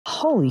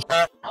Holy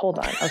hold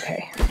on.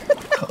 Okay.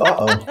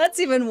 Uh-oh. That's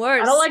even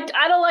worse.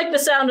 I don't like the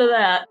sound of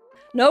that.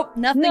 Nope,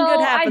 nothing good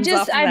happens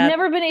off of I've that.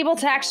 never been able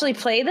to actually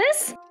play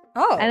this.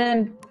 Oh. And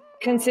I'm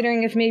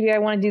considering if maybe I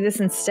want to do this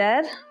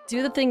instead.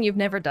 Do the thing you've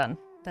never done.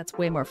 That's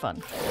way more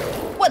fun.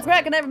 What's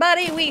cracking,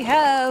 everybody? We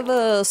have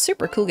a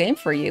super cool game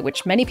for you,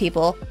 which many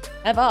people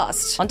have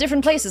asked on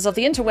different places of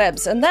the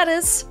interwebs, and that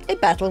is a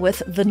battle with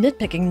the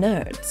Nitpicking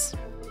Nerds.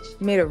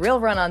 You made a real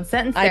run-on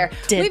sentence there.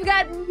 I did.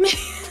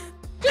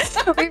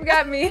 We've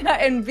got Mia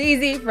and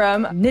Beezy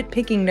from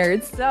Nitpicking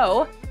Nerds.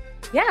 So,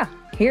 yeah,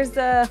 here's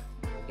a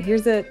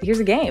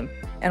game,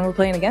 and we're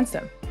playing against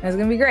them. And it's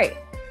gonna be great.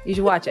 You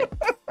should watch it.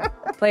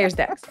 Players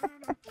decks.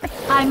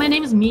 Hi, my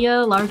name is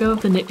Mia Largo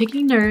of the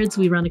Nitpicking Nerds.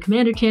 We run a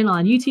Commander channel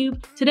on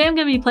YouTube. Today I'm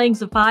going to be playing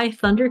Zaffai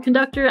Thunder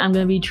Conductor. I'm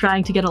going to be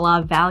trying to get a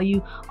lot of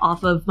value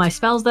off of my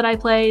spells that I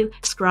play,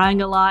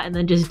 scrying a lot, and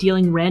then just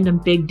dealing random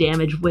big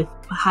damage with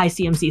high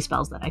CMC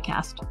spells that I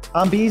cast.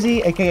 I'm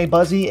Beezy, aka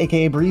Buzzy,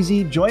 aka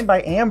Breezy, joined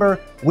by Amber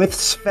with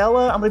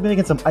Svella. I'm going to be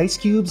making some ice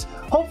cubes,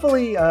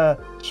 hopefully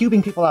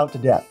cubing people out to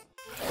death.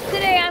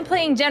 Today I'm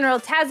playing General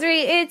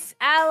Tazri. It's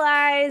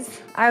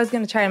allies. I was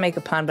going to try to make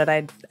a pun, but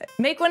I'd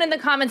make one in the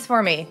comments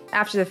for me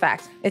after the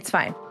fact. It's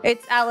fine.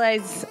 It's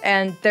allies,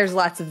 and there's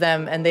lots of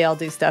them, and they all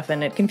do stuff,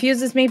 and it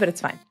confuses me, but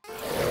it's fine.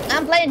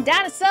 I'm playing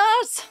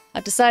dinosaurs!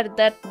 I've decided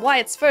that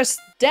Wyatt's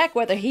first deck,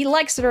 whether he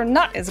likes it or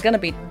not, is gonna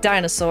be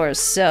dinosaurs.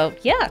 So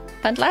yeah,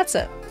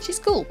 Pantlaza. She's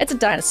cool. It's a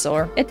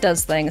dinosaur. It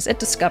does things. It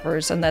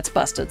discovers, and that's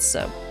busted,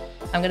 so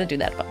I'm gonna do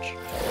that bunch.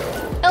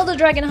 Elder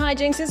Dragon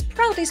Hijinks is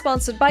proudly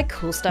sponsored by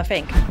Cool Stuff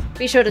Inc.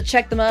 Be sure to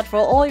check them out for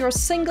all your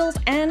singles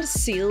and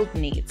sealed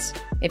needs.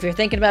 If you're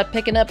thinking about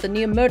picking up the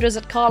new Murders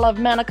at Karlov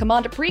Mana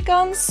Commander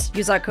Precons,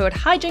 use our code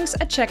Hijinks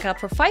at checkout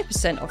for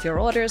 5% off your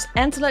orders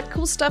and to let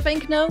Cool Stuff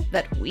Inc. know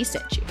that we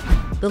sent you.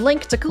 The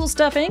link to Cool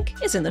Stuff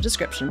Inc. is in the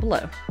description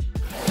below.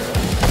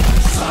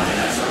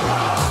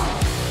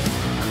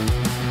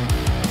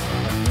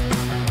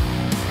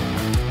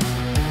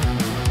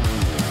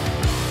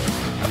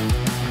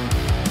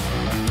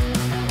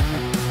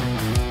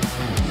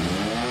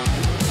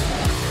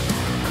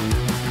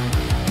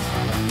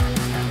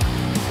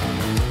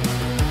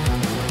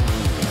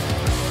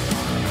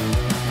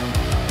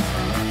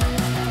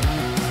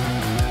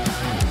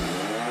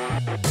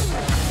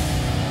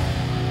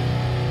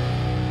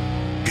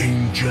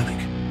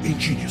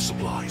 Ingenious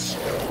supplies.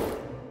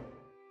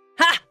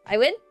 Ha! I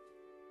win?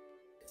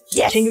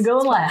 Yes! King of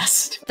going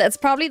last. That's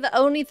probably the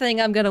only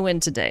thing I'm gonna win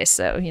today,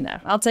 so, you know,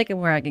 I'll take him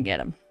where I can get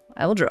him.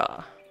 I will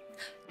draw.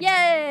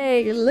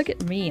 Yay! Look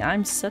at me,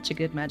 I'm such a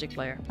good Magic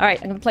player. Alright,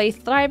 I'm gonna play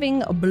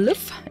Thriving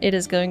Bluff. It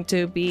is going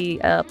to be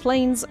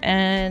plains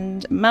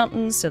and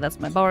mountains, so that's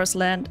my Boris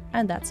land,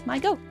 and that's my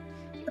go.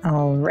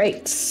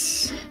 Alright.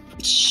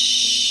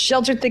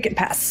 Sheltered Thicket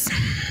pass.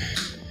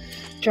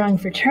 Drawing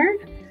for turn.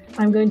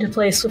 I'm going to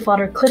play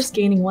Swiftwater Cliffs,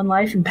 gaining 1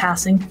 life and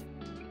passing.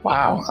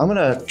 Wow, I'm going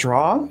to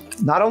draw.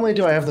 Not only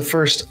do I have the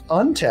first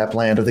untapped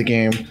land of the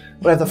game,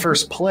 but I have the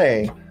first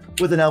play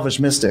with an Elvish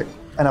Mystic,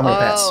 and I'm going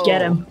to pass.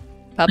 Get him.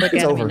 Public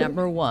It's enemy over.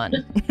 number 1.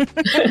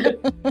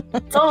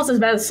 It's almost as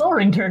bad as Soul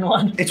Ring turn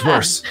 1. It's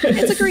worse.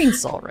 It's a green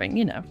Soul Ring,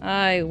 you know.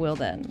 I will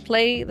then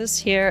play this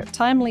here,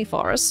 Timely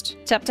Forest.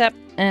 Tap, tap.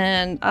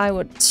 And I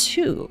would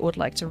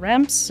like to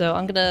ramp, so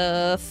I'm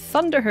gonna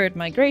Thunderherd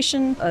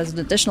Migration. As an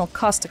additional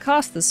cost to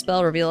cast this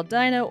spell, reveal a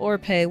dino or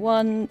pay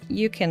 1.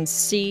 You can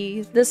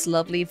see this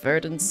lovely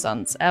Verdant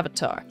Sun's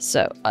avatar.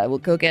 So I will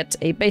go get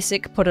a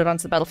basic, put it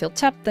onto the battlefield,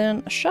 tap,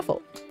 then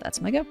shuffle.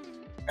 That's my go.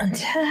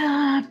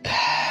 Untap.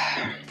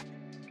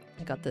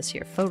 I got this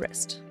here,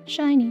 Forest.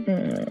 Shiny.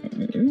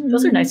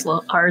 Those are nice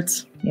little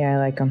arts. Yeah, I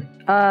like them.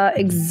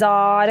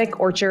 Exotic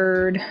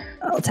Orchard.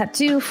 I'll tap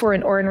 2 for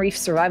an Oran Reef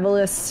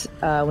Survivalist.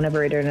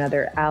 Whenever it or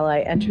another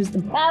ally enters the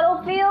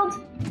battlefield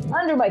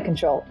under my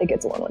control, it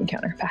gets a 1/1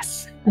 counter.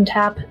 Pass.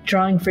 Untap,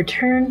 drawing for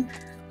turn.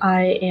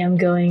 I am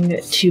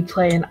going to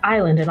play an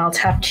island, and I'll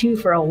tap 2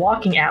 for a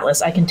Walking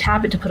Atlas. I can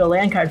tap it to put a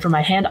land card from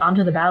my hand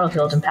onto the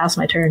battlefield and pass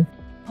my turn.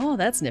 Oh,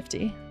 that's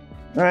nifty.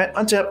 All right,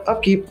 untap,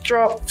 upkeep,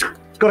 draw.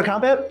 Go to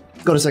combat,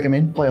 go to second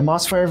main, play a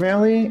Mossfire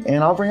Valley, and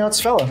I'll bring out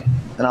Svella,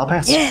 and I'll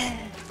pass. Yeah!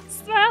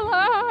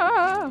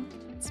 Svella!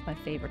 It's my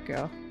favorite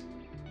girl.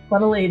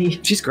 What a lady.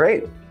 She's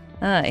great.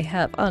 I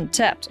have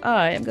untapped.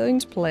 I am going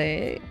to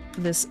play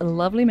this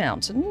lovely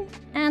mountain,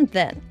 and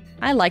then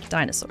I like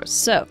dinosaurs,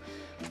 so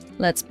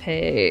let's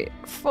pay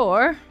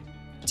 4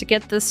 to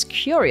get this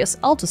curious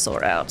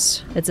Altosaur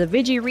out. It's a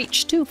Vigi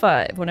Reach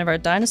 2/5. Whenever a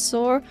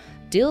dinosaur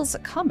deals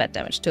combat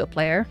damage to a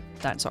player,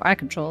 dinosaur I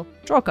control,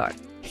 draw a card.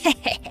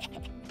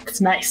 It's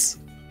nice.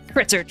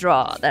 Critter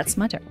draw. That's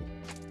my turn.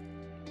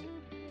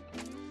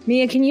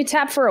 Mia, can you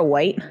tap for a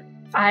white?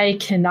 I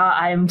cannot.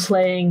 I am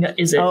playing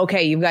Is It. Oh,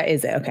 okay, you've got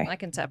Is It. Okay. I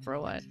can tap for a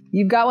while.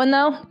 You've got one,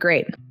 though?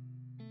 Great.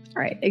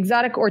 All right,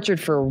 Exotic Orchard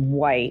for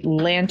white.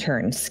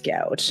 Lantern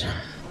Scout.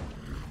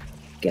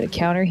 Get a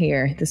counter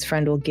here. This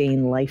friend will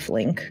gain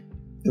lifelink.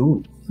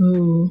 Ooh.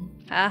 Ooh.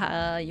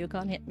 Haha, you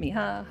can't hit me.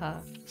 Haha.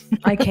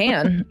 I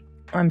can.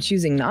 I'm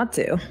choosing not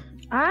to.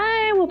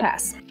 I will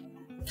pass.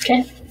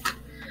 Okay.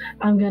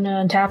 I'm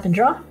gonna untap and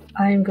draw.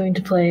 I'm going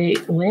to play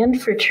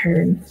land for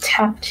turn,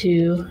 tap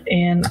 2,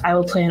 and I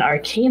will play an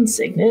arcane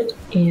signet,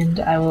 and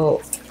I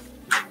will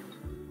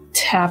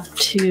tap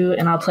 2,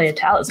 and I'll play a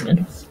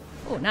talisman.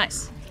 Oh,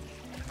 nice.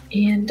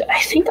 And I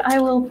think I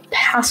will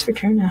pass for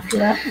turn after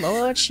that.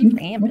 Lord, she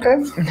ramped.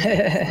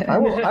 Okay. I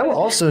will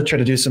also try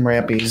to do some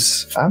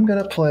rampies. I'm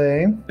gonna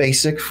play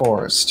Basic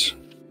Forest.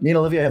 Me and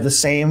Olivia have the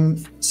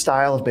same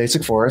style of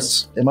Basic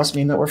Forests. It must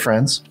mean that we're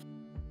friends.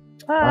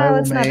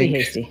 Let's not be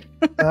hasty.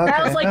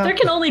 I was like, there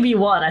can only be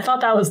one. I thought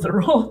that was the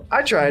rule.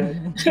 I tried.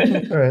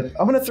 All right.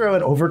 I'm going to throw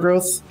an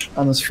overgrowth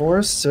on this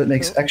forest so it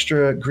makes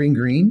extra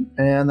green,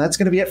 and that's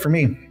going to be it for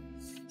me.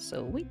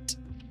 Sweet.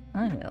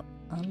 I will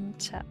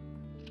untap.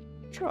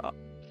 Draw.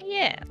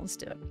 Yeah, let's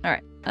do it. All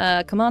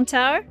right. Come on,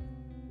 Tower.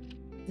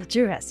 The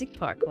Jurassic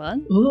Park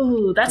one.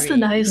 Ooh, that's the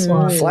nice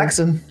one.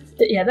 Flexing.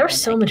 Yeah, there was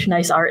so much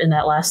nice art in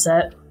that last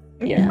set.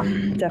 Yeah,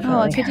 definitely. Oh,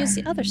 I could use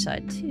the other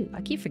side too.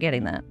 I keep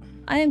forgetting that.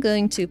 I am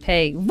going to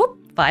pay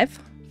 5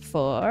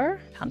 for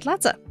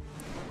Pantlaza.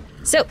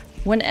 So,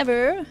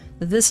 whenever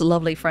this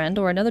lovely friend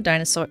or another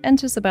dinosaur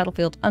enters the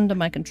battlefield under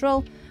my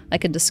control, I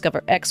can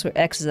discover X, where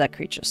X is that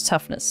creature's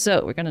toughness.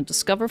 So, we're going to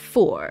discover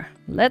 4.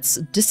 Let's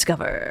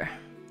discover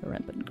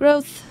rampant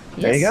growth.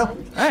 There you go. All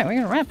right, we're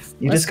going to ramp.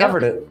 You Let's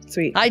discovered go. it.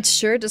 Sweet. I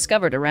sure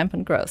discovered a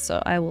rampant growth,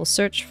 so I will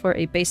search for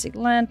a basic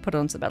land, put it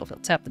onto the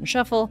battlefield, tap and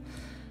shuffle.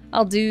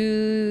 I'll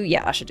do...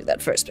 yeah, I should do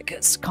that first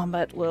because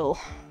combat will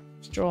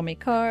draw me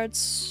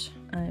cards.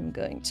 I'm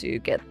going to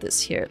get this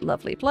here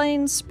lovely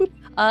plains. Boop.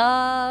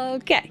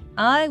 Okay,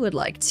 I would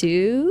like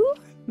to...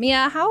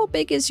 Mia, how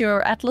big is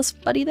your Atlas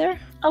buddy there?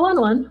 I won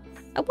one.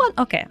 A 1?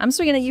 Okay, I'm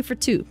swinging at you for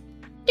 2.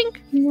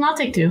 Dink! I'll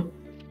take 2.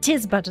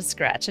 Tis but a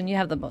scratch, and you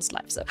have the most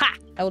life, so ha!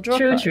 I will draw a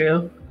True, card.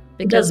 true.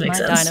 Because Does my make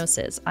sense. dino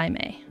says I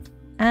may.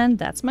 And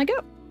that's my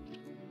go.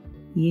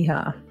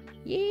 Yeehaw.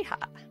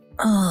 Yeehaw.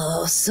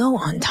 Oh, so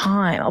on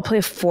time. I'll play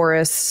a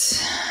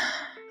forest.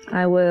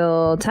 I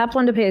will tap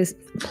 1 to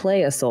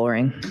play a soul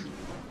ring.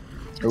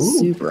 Ooh.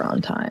 Super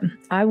on time.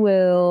 I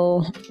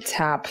will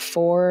tap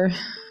 4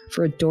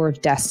 for a Door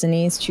of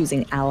Destinies,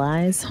 choosing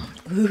allies.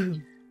 So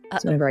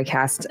whenever I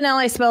cast an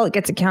ally spell, it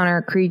gets a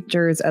counter.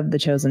 Creatures of the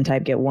chosen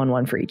type get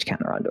 1/1 for each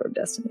counter on Door of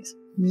Destinies.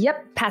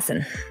 Yep,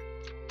 passing.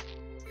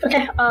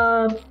 Okay,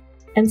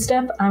 end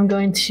step, I'm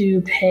going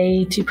to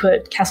pay to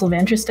put Castle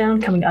Vantress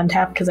down, coming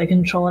untapped because I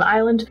control an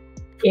island.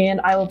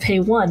 And I will pay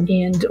 1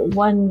 and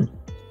 1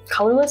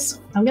 colorless.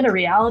 I'm going to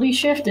reality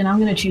shift and I'm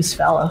going to choose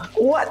Svella.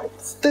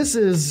 What? This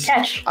is...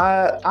 Catch.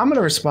 I'm going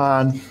to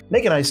respond.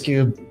 Make an ice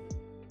cube.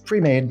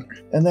 Pre-made.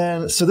 And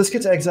then, so this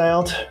gets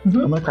exiled. I'm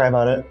going to cry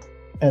about it.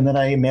 And then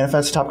I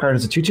manifest the top card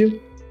as a 2/2.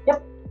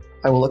 Yep.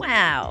 I will look.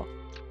 Wow.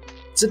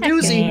 It's a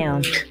doozy.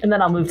 Damn. And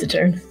then I'll move to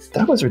turn.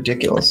 That was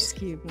ridiculous.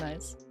 Cube,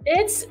 nice.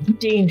 It's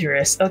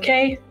dangerous,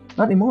 okay?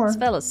 Not anymore.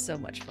 Svella's so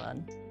much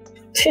fun.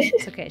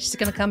 It's okay. She's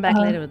gonna come back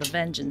later with a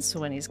vengeance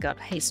when he's got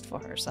haste for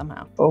her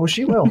somehow. Oh,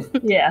 she will.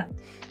 Yeah.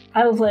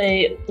 I will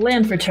play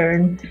land for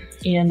turn,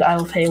 and I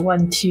will pay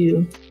 1,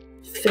 2,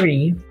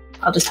 3.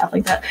 I'll just have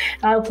like that.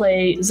 And I will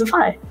play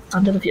Zaffai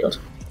onto the field.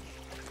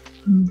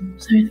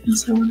 Is there anything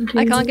else I want to do?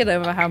 I can't get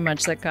over how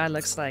much that guy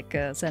looks like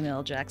Samuel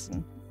L.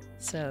 Jackson.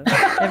 So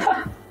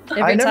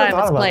every I never time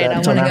thought it's about played, that I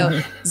until want to now.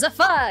 go,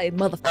 Zaffai,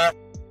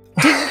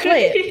 motherfucker.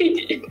 Play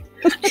it.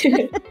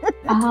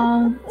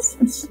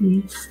 Let's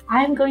see.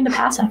 I'm going to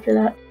pass after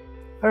that.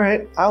 All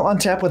right. I'll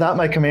untap without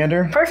my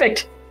commander.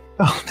 Perfect.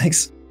 Oh,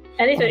 thanks.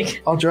 Anything.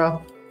 I'll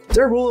draw. Is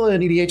there a rule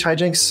in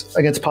EDHijinks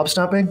against pub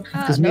stomping?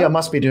 Because no. Mia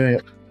must be doing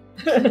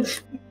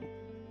it.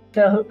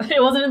 No,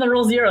 it wasn't in the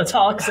Rule 0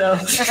 talk, so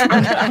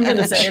I'm going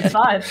to say it's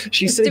 5.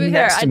 She's To be sitting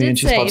fair, next I to me did and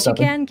she's say pub if you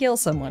stomping. can kill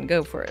someone,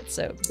 go for it.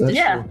 So That's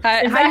Yeah. true. how,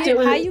 In how, fact, you, it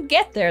was- how you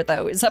get there,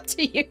 though, is up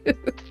to you.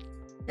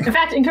 In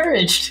fact,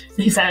 encouraged,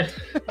 he said.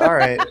 All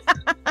right.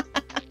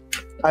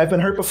 I've been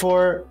hurt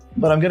before,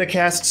 but I'm going to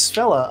cast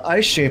Svella,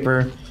 Ice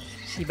Shaper.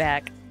 She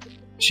back.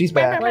 She's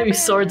back. Maybe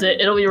swords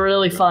it. It'll be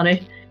really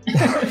funny.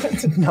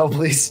 No,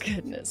 please.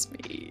 Goodness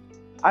me.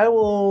 I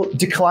will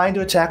decline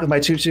to attack with my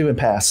 2/2 and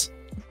pass.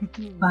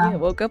 Wow. Yeah,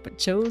 woke up and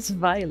chose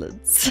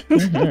violence.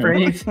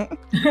 Brave.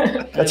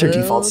 That's her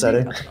default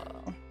setting.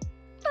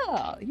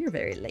 Oh, you're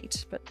very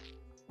late, but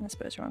I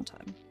suppose you're on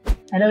time.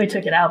 I know he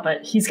took it out,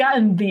 but he's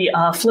gotten the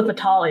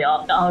Flipatali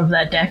out of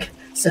that deck.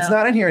 So. It's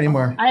not in here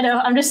anymore. I know.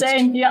 I'm just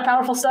saying, you got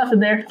powerful stuff in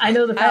there. I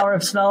know the power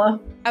of Svella.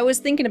 I was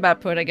thinking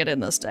about putting it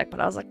in this deck, but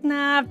I was like,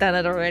 nah, I've done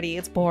it already.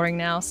 It's boring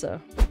now, so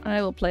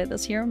I will play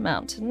this here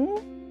mountain.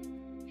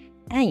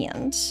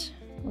 And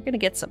we're gonna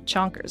get some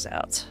chonkers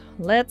out.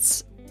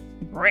 Let's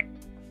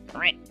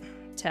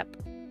tap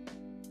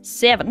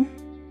 7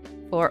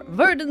 for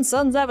Verdant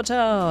Sun's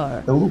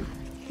Avatar. Ooh.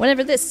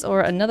 Whenever this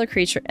or another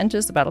creature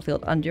enters the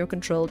battlefield under your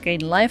control, gain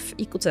life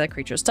equal to that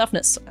creature's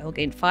toughness. I will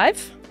gain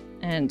 5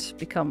 and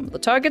become the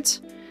target.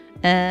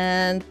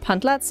 And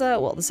Pantlaza,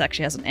 well, this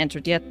actually hasn't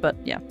entered yet, but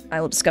yeah, I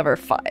will discover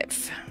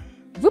 5.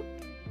 Whoop.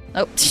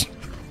 Oh,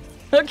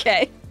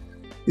 okay.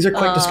 These are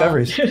quick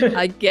discoveries.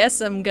 I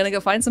guess I'm gonna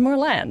go find some more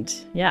land.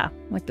 Yeah,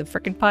 like the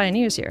frickin'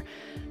 pioneers here.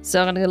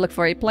 So I'm gonna look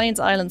for a plains,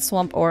 island,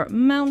 swamp, or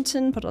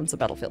mountain. Put onto the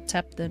battlefield.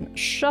 Tap, then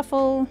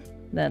shuffle.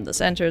 Then the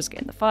centers,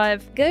 gain the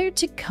 5. Go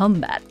to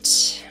combat.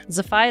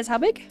 Zaffai is how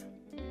big?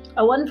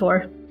 A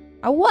 1/4.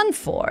 A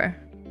 1/4.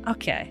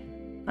 Okay.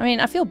 I mean,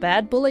 I feel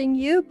bad bullying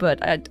you, but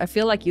I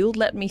feel like you'd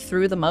let me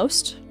through the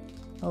most.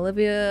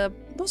 Olivia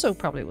also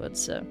probably would,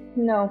 so.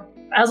 No.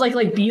 I was like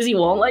Beezy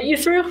won't let you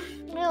through.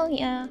 Well,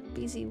 yeah,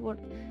 Beezy would.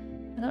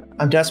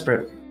 I'm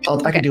desperate.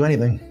 I can do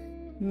anything.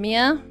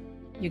 Mia,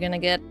 you're gonna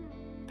get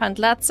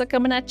Pantlaza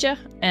coming at you,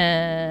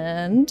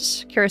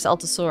 and Curious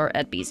Altasaur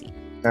at Beezy.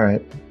 All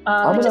right.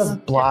 I'm gonna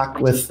block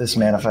with this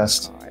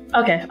manifest.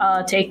 Okay,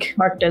 take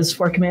marked as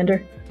for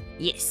commander.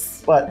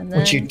 Yes. But And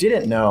what you then-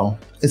 didn't know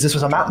is this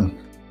was a mountain.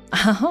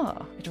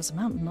 Aha, it was a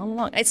mountain all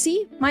along. I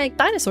see, my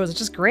dinosaurs are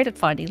just great at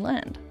finding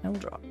land. I will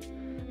draw.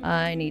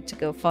 I need to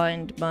go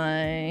find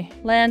my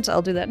land.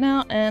 I'll do that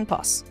now and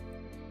pass.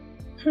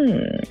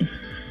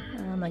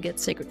 I get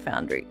Sacred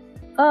Foundry.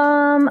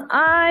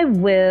 I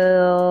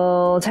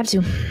will tap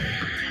 2.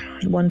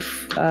 One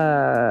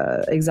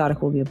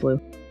exotic will be a blue.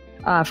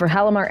 For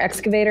Halimar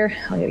Excavator,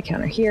 I'll get a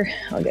counter here.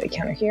 I'll get a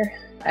counter here.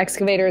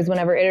 Excavator is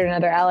whenever it or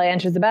another ally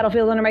enters the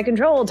battlefield under my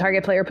control,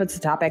 target player puts the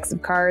top X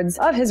of cards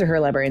of his or her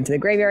library into the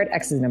graveyard.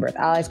 X is the number of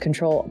allies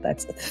control.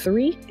 That's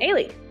 3.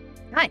 Ailey,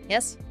 Hi,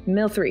 yes.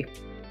 mill 3.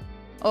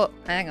 Oh,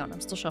 hang on,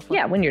 I'm still shuffling.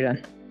 Yeah, when you're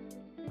done.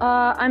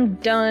 I'm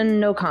done.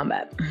 No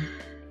combat.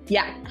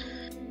 Yeah.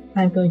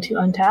 I'm going to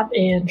untap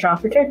and draw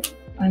for turn.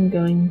 I'm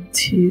going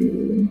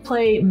to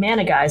play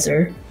Mana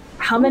Geyser.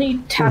 How many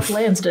tapped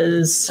lands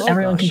does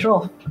everyone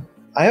control?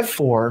 I have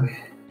 4.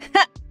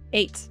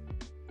 8.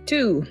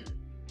 2.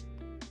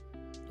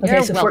 Okay,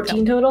 You're so welcome.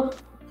 14 total.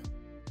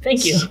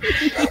 Thank you.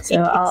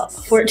 So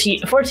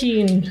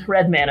 14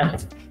 red mana.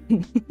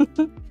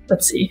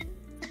 Let's see.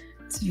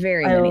 It's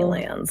very I many will-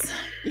 lands.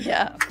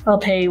 Yeah. I'll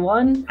pay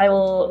 1. I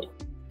will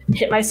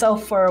hit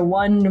myself for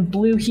 1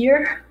 blue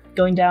here,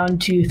 going down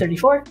to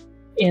 34.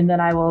 And then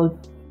I will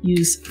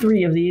use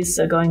 3 of these,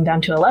 so going down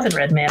to 11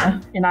 red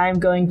mana. And I'm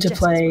going to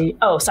play...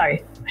 Oh,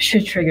 sorry. I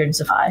should have triggered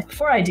Zaffai.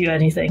 Before I do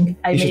anything,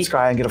 I You should make...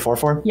 scry and get a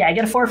 4/4. Yeah, I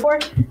get a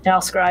 4/4, and I'll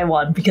scry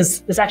 1,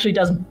 because this actually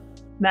doesn't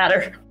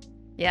matter.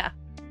 Yeah.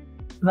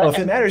 But, Oh, if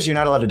it matters, you're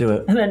not allowed to do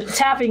it. and then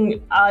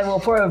tapping, I will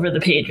pour over the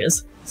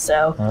pages.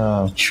 So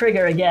Oh.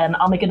 trigger again.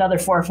 I'll make another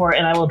 4/4,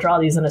 and I will draw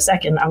these in a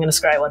second. I'm going to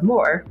scry 1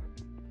 more.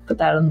 Put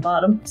that on the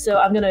bottom. So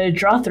I'm going to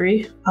draw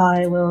 3.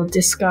 I will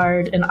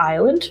discard an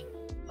island.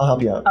 I'll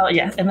help you out. Oh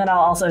yeah, and then I'll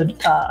also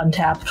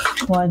untap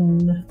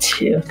 1,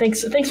 2.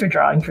 Thanks for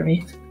drawing for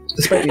me.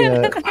 This might be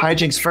a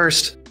Hijinks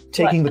first,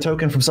 taking the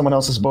token from someone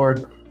else's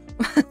board.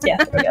 Yeah,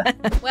 there we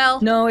go.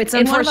 Well, No, it's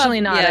In one of unfortunately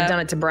our- not. yeah. I've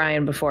done it to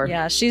Brian before.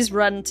 yeah, she's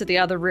run to the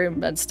other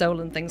room and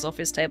stolen things off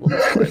his table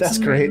before. That's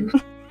great.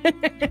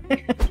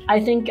 I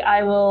think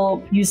I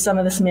will use some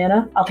of this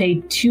mana. I'll pay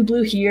 2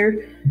 blue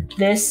here,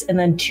 this, and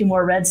then 2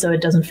 more red so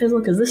it doesn't fizzle,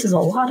 because this is a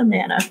lot of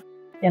mana.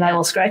 And I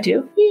will scry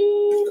 2.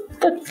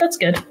 That's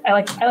good. I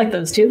like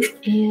those 2.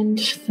 And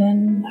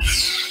then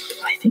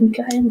I think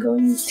I am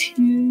going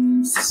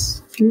to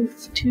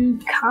move to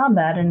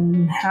combat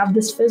and have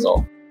this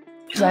fizzle,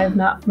 because I have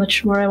not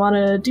much more I want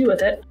to do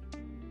with it.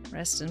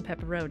 Rest in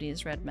pepperoni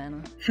is red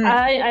mana.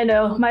 I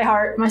know, my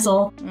heart, my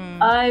soul.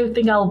 I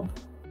think I'll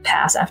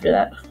pass after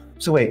that.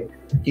 So wait,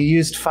 you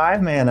used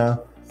 5 mana,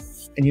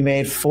 and you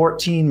made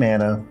 14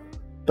 mana,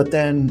 but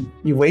then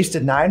you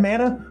wasted 9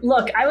 mana?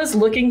 Look, I was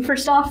looking for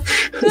stuff.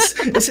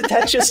 Isn't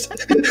that just...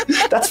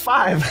 That's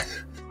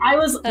 5. I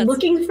was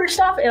looking for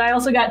stuff, and I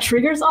also got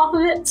triggers off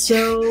of it,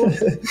 so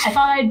I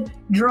thought I'd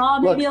draw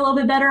maybe a little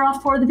bit better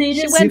off 4 of the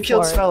pages. You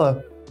killed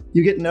Svella.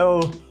 You get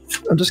no...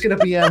 I'm just going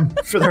to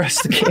BM for the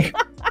rest of the game.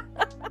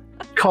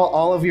 Call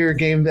all of your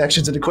game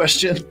actions into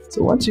question.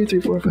 So 1, 2,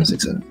 3, 4, 5,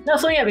 6, 7. No,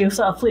 swing at me,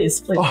 so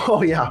please.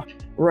 Oh, yeah.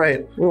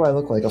 Right. What do I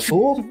look like? A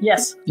fool?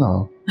 Yes.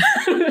 No.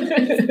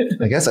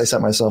 I guess I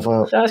set myself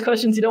up. Don't ask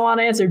questions you don't want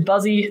answered,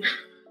 Buzzy.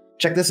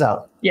 Check this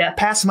out. Yeah.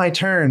 Pass my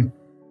turn.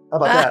 How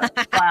about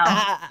that?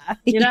 Wow.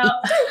 You know,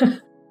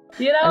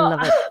 I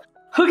love it.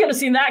 who could have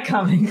seen that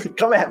coming?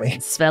 Come at me.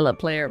 Svella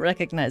player.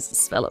 Recognize the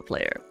Svella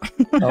player.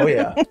 Oh,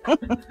 yeah.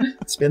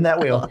 Spin that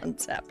wheel.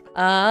 Untap.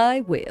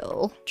 I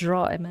will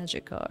draw a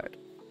magic card.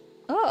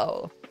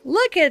 Oh,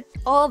 look at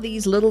all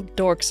these little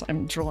dorks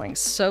I'm drawing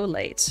so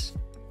late.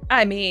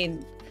 I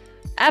mean,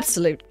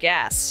 absolute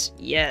gas.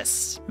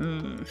 Yes.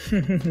 I'm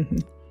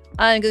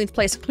going to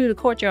place Secluded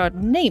Courtyard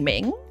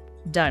naming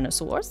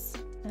dinosaurs.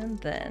 And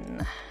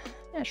then,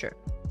 yeah, sure.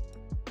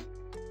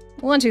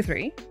 1, 2,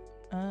 3.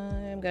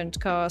 I'm going to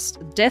cast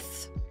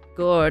Death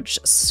Gorge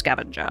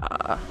Scavenger.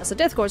 As a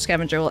Death Gorge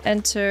Scavenger will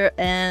enter,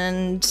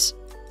 and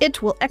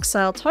it will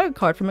exile target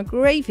card from a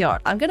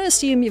graveyard. I'm going to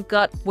assume you've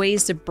got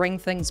ways to bring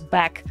things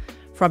back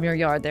from your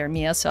yard there,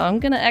 Mia. So I'm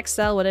going to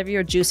exile whatever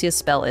your juiciest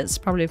spell is.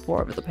 Probably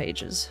 4 of the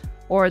pages.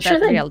 Or that Sure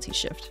thing. reality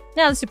shift.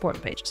 Yeah, let's do 4 of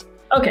the pages.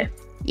 Okay.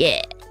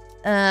 Yeah.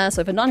 So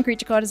if a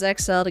non-creature card is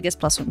exiled, it gets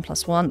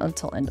 +1/+1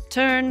 until end of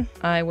turn.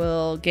 I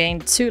will gain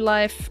 2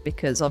 life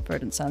because of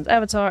Verdant Sun's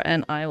avatar,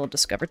 and I will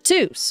discover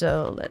 2.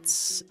 So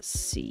let's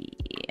see.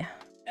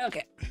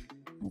 Okay.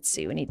 Let's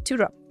see, we need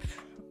 2-drop.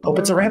 Hope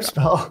it's a ramp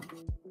spell.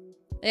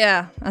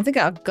 Yeah, I think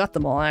I've got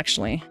them all,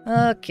 actually.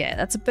 Okay,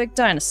 that's a big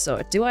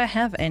dinosaur. Do I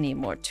have any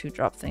more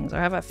 2-drop things, or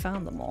have I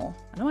found them all?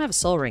 I know I have a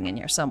soul ring in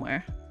here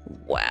somewhere.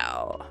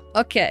 Wow.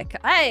 Okay,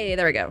 hey,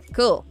 there we go.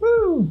 Cool.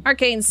 Woo.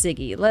 Arcane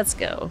Siggy, let's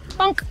go.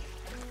 Bonk!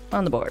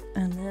 On the board.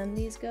 And then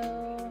these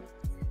go...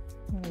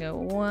 Go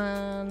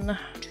 1,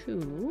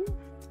 2...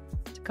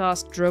 To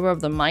cast Drover of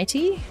the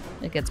Mighty,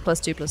 it gets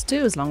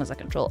 +2/+2 as long as I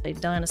control a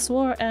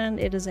dinosaur, and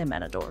it is a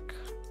mana dork.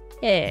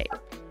 Yay.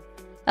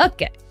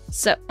 Okay.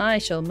 So, I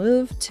shall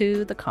move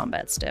to the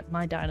combat step.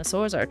 My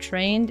dinosaurs are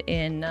trained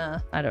in,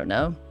 I don't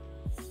know,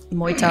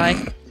 Muay Thai.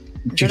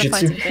 Is that a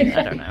fighting thing?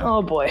 I don't know.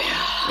 Oh boy.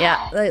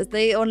 Yeah,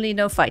 they only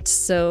know fights.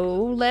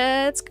 So,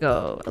 let's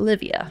go.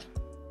 Olivia,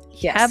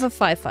 Yes. have a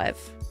 5/5.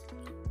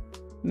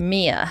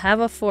 Mia,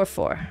 have a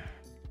 4/4.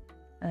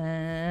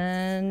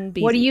 And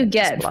Beezy What do you can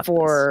just get block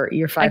for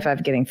your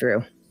 5/5 getting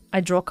through? this.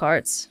 I draw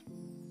cards,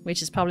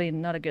 which is probably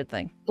not a good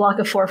thing. Block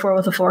a 4/4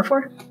 with a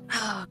 4/4.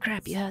 Oh,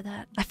 crap, you had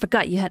that. I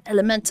forgot you had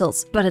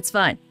elementals, but it's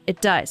fine.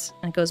 It dies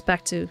and goes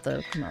back to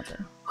the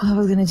commander. I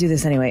was gonna do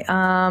this anyway.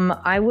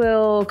 I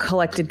will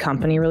collected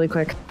company really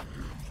quick.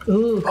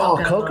 Ooh, Oh,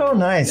 Coco,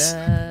 nice.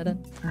 Da-da.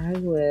 I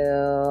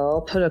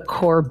will put a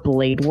core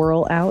blade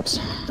whirl out.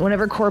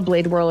 Whenever core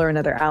blade whirl or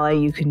another ally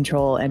you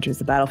control enters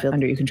the battlefield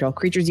under you control,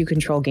 creatures you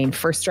control gain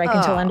first strike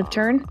until end of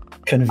turn.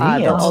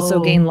 Convenient. They'll also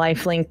Oh. gain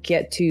lifelink,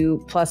 get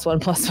to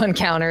 +1/+1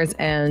 counters,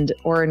 and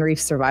Orin Reef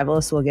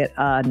Survivalist will get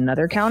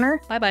another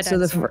counter. Bye-bye, So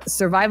the dinosaur.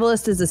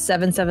 Survivalist is a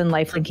 7/7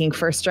 lifelinking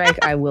first strike.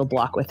 I will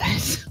block with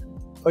it.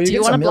 Oh, you Do you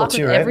get want to some mill block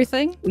too, with right?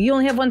 everything? You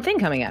only have one thing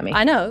coming at me.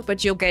 I know,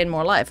 but you'll gain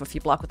more life if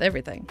you block with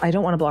everything. I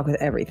don't want to block with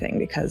everything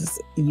because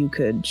you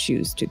could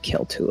choose to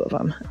kill 2 of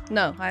them.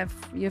 No, I have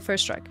your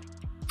first strike.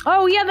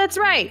 Oh, yeah, that's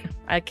right.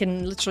 I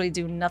can literally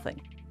do nothing.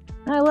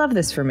 I love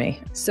this for me.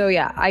 So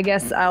yeah, I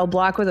guess I'll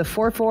block with a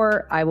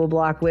 4/4. I will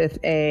block with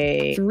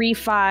a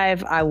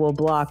 3/5. I will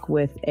block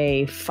with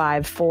a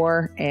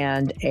 5/4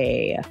 and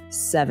a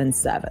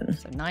 7/7.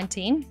 So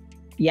 19.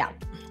 Yeah.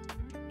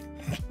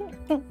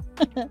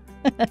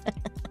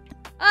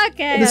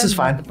 Okay. This is I'm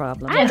not fine. The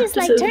problem. I just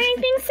like turning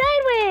things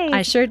sideways.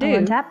 I sure do.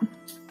 I'll untap.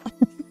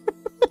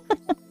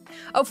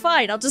 Oh,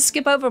 fine. I'll just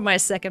skip over my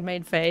second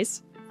main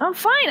phase. I'm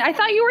fine. I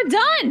thought you were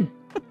done.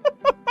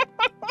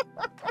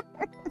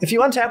 If you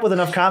untap with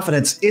enough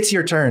confidence, it's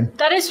your turn.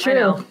 That is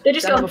true. They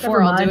just Done go it before.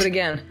 never I'll do mind. it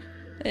again.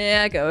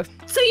 Yeah, go.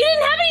 So you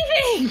didn't have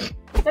anything.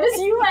 That is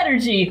you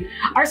energy.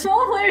 Our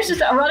smaller players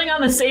just are running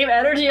on the same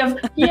energy of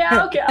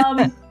yeah, okay,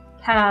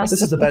 pass.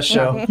 This is the best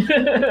show.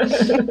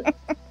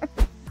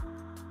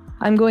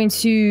 I'm going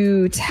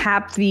to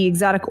tap the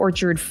Exotic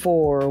Orchard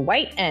for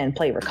white and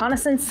play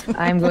Reconnaissance.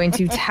 I'm going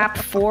to tap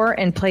 4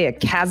 and play a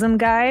Chasm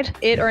Guide.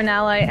 It or an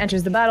ally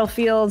enters the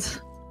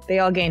battlefield. They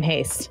all gain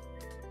haste.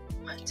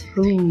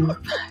 Ooh.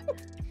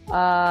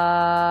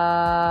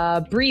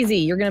 Breezy,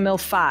 you're gonna mill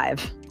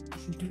 5.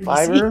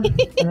 Fiver.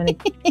 I'm gonna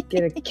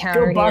get a counter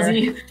Go here.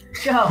 Buzzy.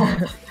 Go.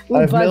 Ooh,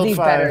 I've milled Buzzy's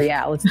 5. better.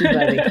 Yeah, let's do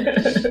Buzzy.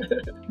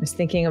 I was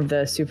thinking of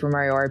the Super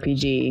Mario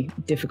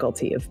RPG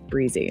difficulty of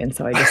Breezy, and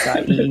so I just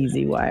thought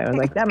easy Y. I was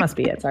like, that must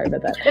be it. Sorry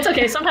about that. It's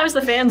okay. Sometimes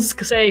the fans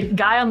say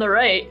guy on the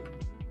right.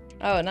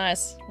 Oh,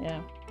 nice.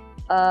 Yeah.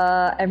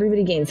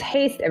 Everybody gains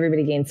haste.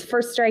 Everybody gains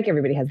first strike.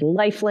 Everybody has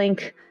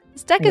lifelink.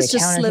 This deck Can is we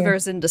just counter here?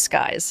 slivers in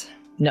disguise.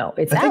 No,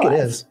 it's I think it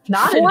allies. is.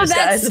 Not in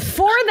disguise.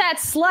 For that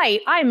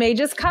slight, I may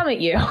just come at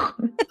you.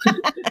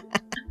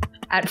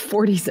 At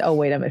 40. Oh,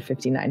 wait, I'm at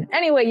 59.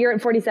 Anyway, you're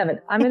at 47.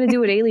 I'm going to do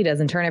what Ailey does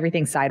and turn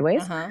everything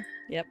sideways. Uh-huh.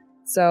 Yep.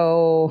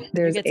 So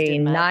there's get to a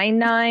do math.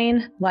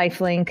 9/9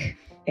 lifelink,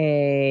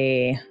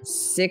 a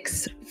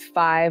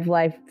 6/5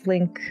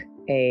 lifelink,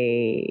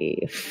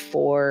 a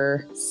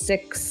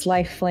 4/6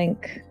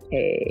 lifelink,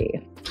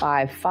 a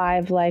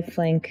 5/5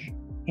 lifelink,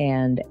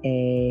 and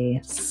a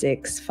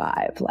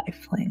 6/5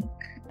 lifelink.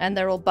 And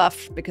they're all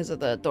buff because of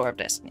the Door of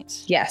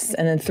Destinies. Yes,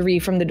 and then 3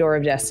 from the Door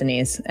of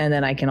Destinies, and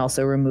then I can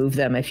also remove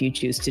them if you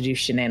choose to do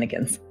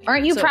shenanigans.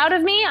 Aren't you So- proud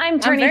of me? I'm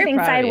turning very things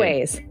proud of you.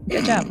 sideways.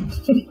 Good job.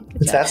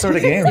 It's that sort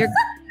of game.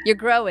 You're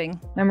growing.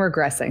 I'm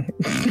regressing.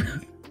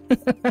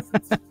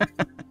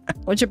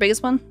 What's your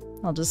biggest one?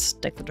 I'll just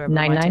stick the Door of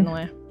 9/9. in the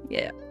way.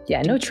 Yeah.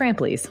 Yeah, no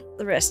tramplies.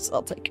 The rest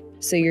I'll take.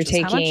 So you're Which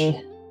is how much?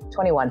 taking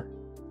 21.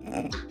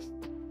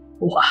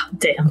 Wow,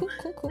 damn.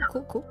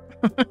 Cool.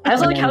 I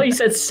also like how you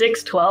said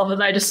 6/12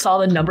 and I just saw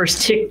the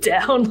numbers tick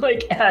down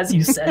like as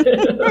you said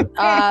it.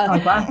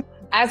 Wow.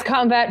 As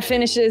combat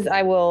finishes,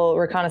 I will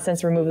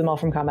reconnaissance, remove them all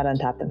from combat,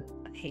 untap them.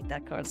 I hate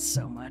that card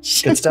so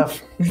much. Good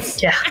stuff.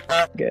 Yeah.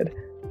 Good.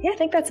 Yeah, I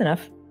think that's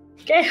enough.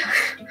 Okay.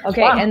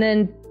 Okay, Wow. and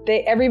then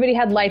everybody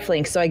had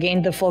lifelink, so I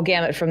gained the full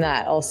gamut from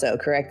that also,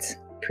 correct?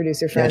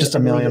 Producer friend, just a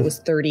I believe million. It was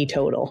 30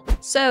 total.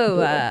 So,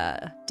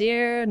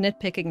 dear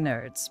nitpicking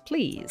nerds,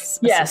 please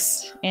Yes.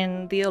 assist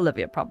in the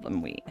Olivia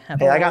problem we have.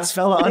 Hey, I got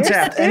Svella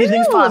untapped. There's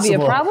Anything's no Olivia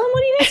possible. problem.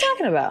 What are you guys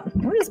talking about?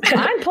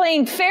 I'm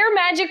playing fair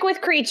magic with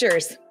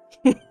creatures.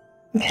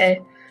 Okay.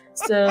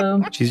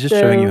 So She's just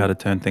showing you how to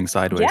turn things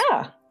sideways.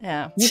 Yeah.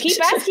 Yeah. You keep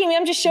asking me.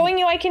 I'm just showing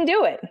you I can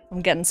do it.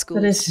 I'm getting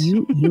schooled. That is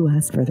You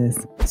asked for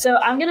this. So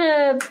I'm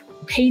gonna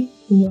pay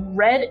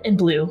red and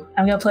blue.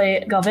 I'm gonna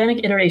play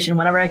Galvanic Iteration.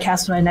 Whenever I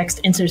cast my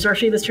next instant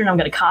sorcery this turn, I'm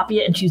gonna copy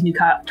it and choose new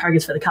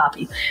targets for the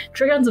copy.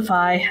 Trigger on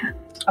Zaffai.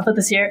 I'll put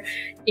this here,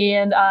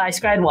 and I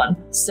scryed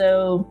 1.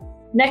 So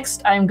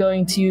next, I'm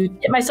going to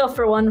hit myself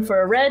for 1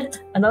 for a red,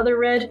 another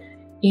red,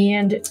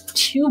 and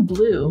 2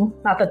 blue.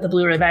 Not that the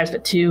blue really matters,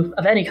 but 2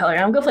 of any color.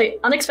 And I'm gonna play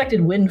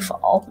Unexpected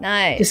Windfall.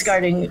 Nice.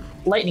 Discarding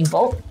Lightning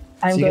Bolt.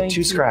 So you get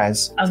 2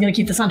 scries. I was gonna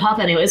keep this on top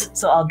anyways,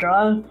 so I'll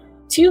draw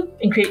 2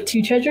 and create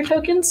 2 treasure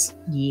tokens.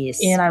 Yes.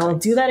 And I will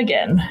do that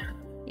again.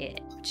 Yeah.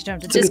 But you don't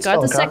have to It's a good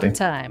discard the spell second copy.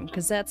 time,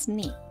 because that's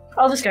neat.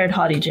 I'll discard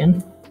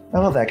Hijinks. I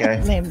love that guy.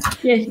 Yeah, Makes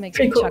pretty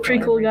me cool, chuckle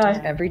pretty cool every guy.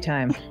 time. Every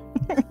time.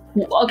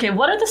 Okay,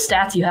 what are the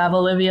stats you have,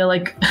 Olivia?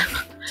 Like,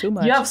 Too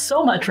much. you have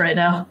so much right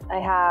now. I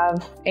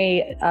have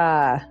a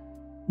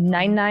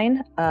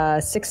 9-9,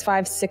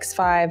 6-5,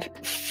 6-5,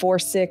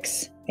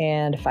 4-6,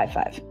 and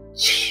 5-5.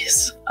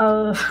 Jeez.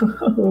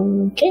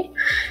 Okay.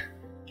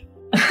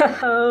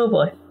 Oh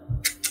boy.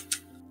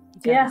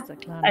 You Yeah, got us the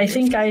clown. I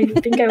think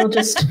I will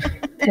just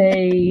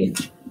pay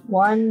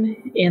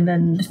 1 and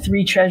then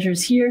 3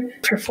 treasures here.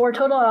 For 4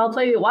 total, I'll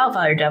play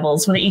Wildfire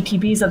Devils. When the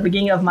ETBs at the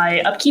beginning of my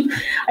upkeep,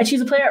 I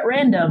choose a player at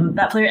random.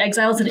 That player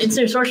exiles an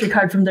instant sorcery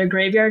card from their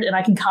graveyard, and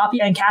I can copy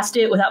and cast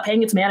it without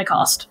paying its mana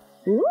cost.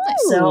 Ooh.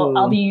 So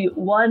I'll be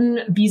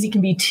 1, Beezy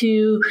can be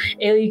 2,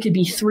 Ailey could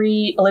be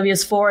 3,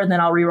 Olivia's 4, and then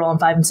I'll reroll on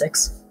 5 and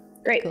 6.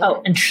 Great.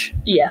 Oh, and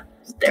yeah,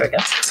 there we go.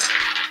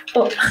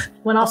 Oh,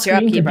 when I'll What's your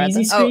scream the upkeep, Beezy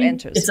Bradley? Oh, scream,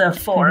 enters. it's a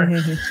 4.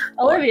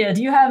 Olivia,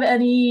 do you have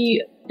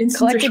any instants or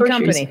Collected short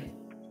company. trees?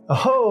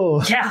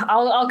 Oh, Yeah,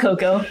 I'll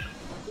Coco.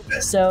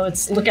 So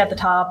it's look at the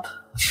top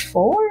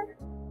 4,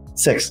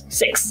 6.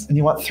 6. And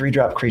you want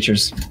 3-drop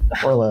creatures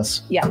or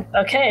less. Yeah.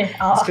 Okay.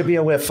 This could be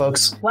a whiff,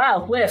 folks.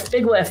 Wow, whiff,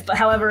 big whiff. But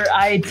however,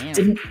 I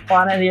didn't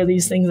want any of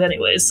these things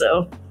anyway.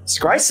 So,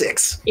 Scry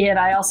 6. and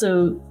I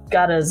also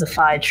got a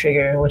Zaffai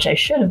trigger, which I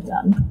should have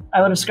done.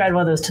 I would have scried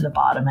one of those to the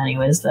bottom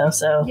anyways, though.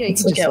 So Yeah, you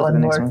let's can look just at look at the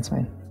one next more. one. It's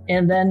fine.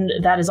 And then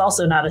that is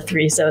also not a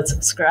 3, so it's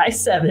scry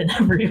 7,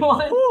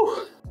 everyone.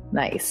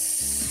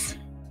 Nice.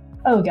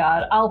 Oh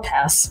god, I'll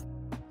pass.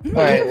 All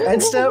right,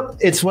 end step.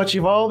 It's what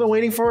you've all been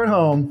waiting for at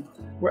home.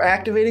 We're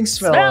activating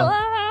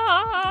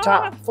Svella.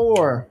 Top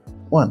 4.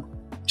 1,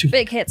 2,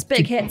 Big hits,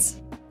 big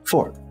hits.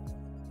 4.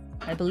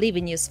 I believe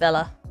in you,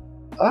 Svella.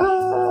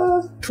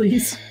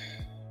 Please.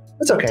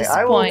 It's okay.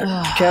 I will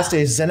Disappoint. cast a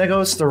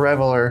Xenagos the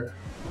Reveler,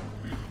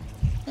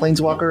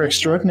 Planeswalker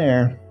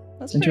Extraordinaire.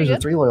 That's In pretty terms of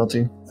good. 3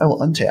 loyalty, I will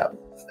untap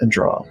and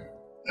draw.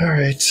 All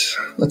right,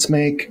 let's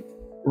make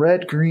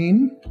red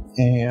green,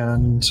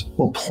 and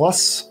we'll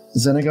plus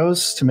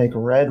Xenagos to make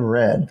red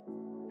red.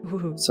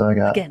 Ooh. So I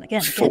got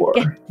Again.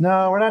 4.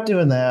 No, we're not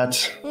doing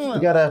that. I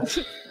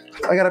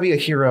gotta be a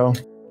hero.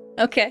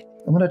 Okay.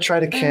 I'm gonna try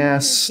to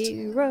cast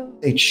Hero.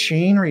 a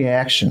chain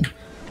reaction,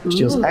 which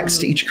deals X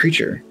to each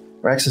creature,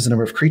 where X is the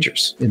number of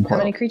creatures in How play.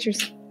 many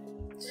creatures?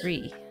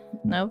 3.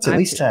 No, It's at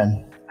least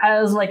 10.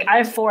 I was like, I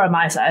have 4 on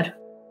my side.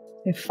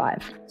 I have 5.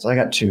 So I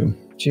got 2.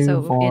 2,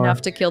 So 4.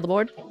 enough to kill the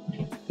board?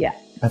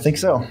 I think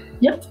so.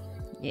 Yep.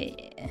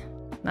 Yeah.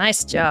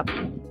 Nice job.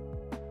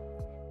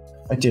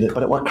 I did it,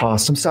 but at what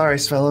cost? I'm sorry,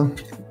 Svella.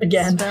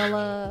 Again.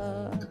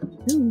 Svella.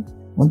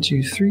 1,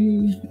 2,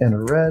 3, and a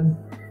red.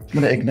 I'm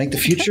gonna ignite the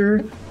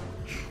future.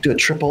 Do a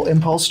triple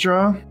impulse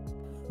draw.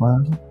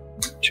 1,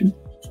 2,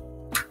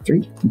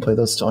 3. And play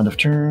those till end of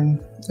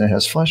turn. It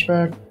has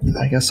flashback.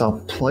 I guess I'll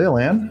play a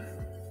land.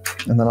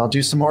 And then I'll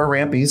do some more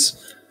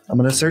rampies. I'm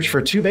gonna search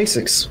for 2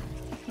 basics.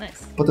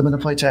 Nice. Put them into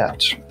play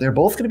tapped. They're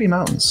both gonna be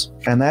mountains.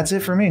 And that's it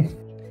for me.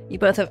 You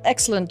both have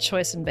excellent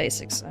choice in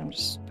basics. I'm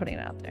just putting it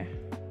out there.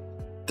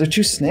 They're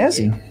too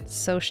snazzy.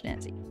 So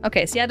schnazzy.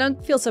 Okay, see, I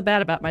don't feel so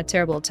bad about my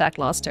terrible attack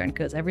last turn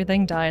because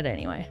everything died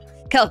anyway.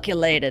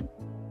 Calculated.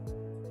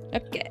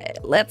 Okay,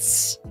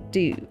 let's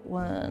do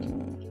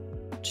 1,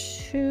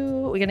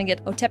 2. We're gonna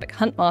get Otepic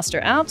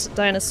Huntmaster out.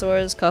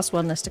 Dinosaurs cost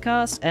 1 less to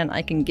cast, and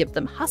I can give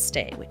them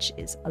Haste, which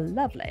is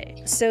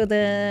lovely. So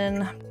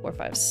then, 4,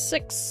 5,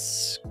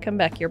 6. Come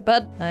back here,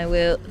 bud. I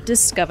will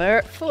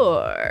discover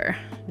 4.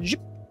 Zhup.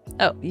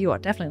 Oh, you are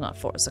definitely not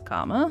 4,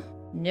 Sakama.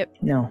 Nope.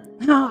 No.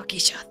 Oh,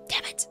 Gisha,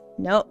 damn it.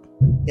 Nope.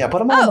 Yeah, put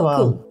them on the Oh,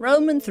 bottom. cool.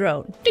 Roman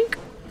Throne. Dink.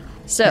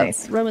 So,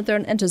 Nice. Roman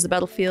Throne enters the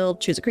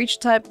battlefield. Choose a creature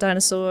type.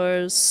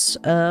 Dinosaurs.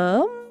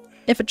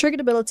 If a triggered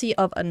ability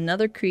of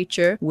another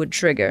creature would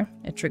trigger,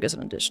 it triggers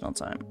an additional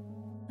time.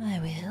 I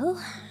will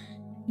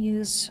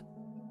use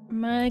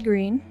my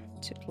green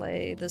to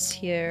play this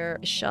here.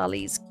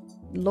 Shali's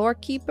Lore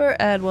Keeper.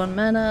 Add 1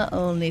 mana,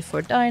 only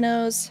for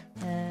dinos.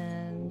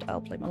 And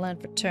I'll play my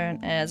land for turn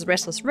as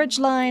Restless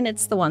Ridgeline.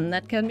 It's the one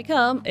that can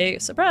become a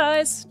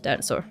surprise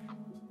dinosaur.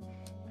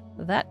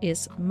 That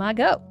is my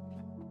go.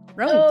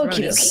 Roman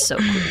Throne is so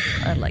cool.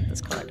 I like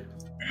this card.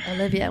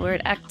 Olivia, we're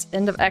at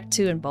end of Act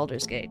 2 in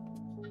Baldur's Gate.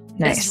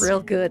 Nice. It's real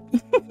good.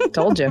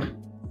 Told you.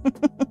 All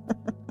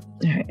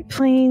right,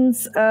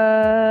 planes.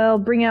 I'll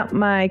bring out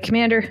my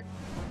commander.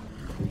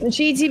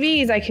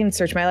 GTBs, I can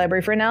search my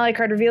library for an ally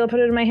card, reveal it, put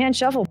it in my hand,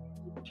 shuffle.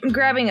 I'm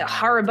grabbing a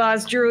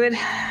Harabaz Druid.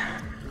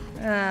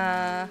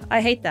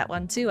 I hate that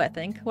one too, I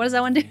think. What does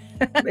that one do?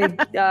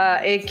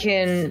 It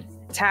can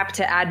tap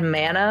to add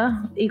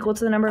mana equal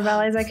to the number of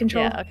allies I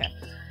control. Yeah, okay.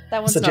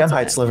 That one's It's a not so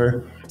Gemhide bad.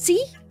 sliver.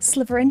 See?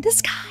 Sliver in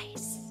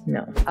disguise.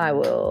 No. I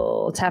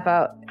will tap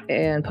out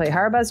and play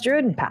Harabaz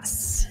Druid and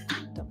pass.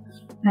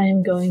 I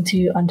am going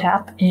to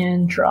untap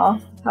and draw.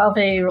 I'll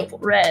play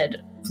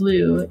red,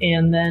 blue,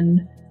 and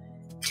then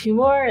 2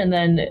 more, and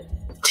then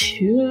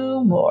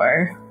 2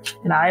 more.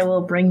 And I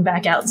will bring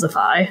back out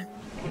Zaffai.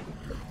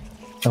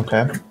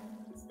 Okay.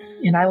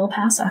 And I will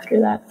pass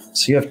after that.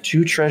 So you have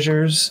 2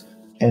 treasures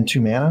and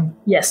 2 mana?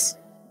 Yes.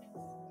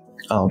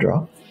 I'll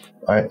draw.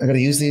 All right, I gotta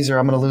use these or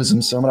I'm gonna lose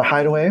them. So I'm gonna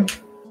hide away.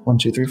 1,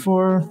 2, 3,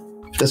 4.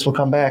 This will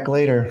come back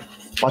later.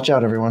 Watch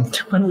out, everyone.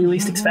 When we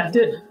least expect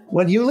it.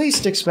 When you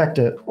least expect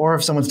it, or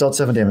if someone's dealt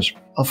 7 damage.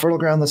 I'll fertile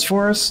ground this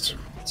forest.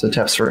 So it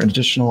taps for an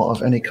additional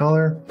of any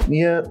color.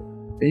 Mia,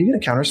 are you gonna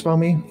counterspell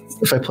me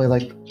if I play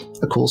like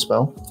a cool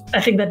spell? I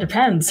think that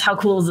depends. How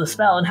cool is the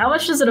spell, and how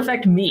much does it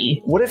affect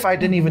me? What if I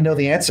didn't even know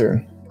the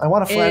answer? I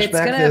want to flashback It's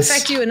going to this.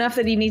 affect you enough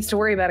that he needs to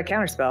worry about a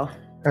counterspell.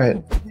 All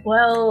right,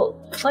 Well,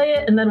 play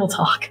it and then we'll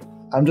talk.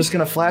 I'm just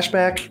gonna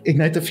flashback,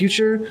 ignite the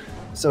future,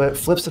 so it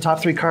flips the top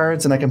 3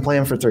 cards and I can play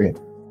them for 3.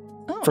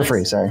 Oh, For nice.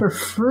 free, sorry. For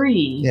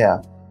free.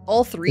 Yeah,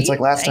 All 3? it's like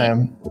last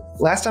Dang. time.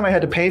 Last time I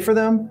had to pay for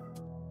them,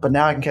 but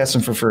now I can cast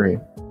them for free.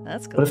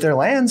 That's cool. But if they're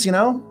lands, you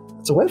know,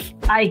 it's a whiff.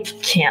 I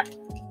can't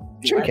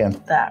Sure you let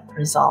can. that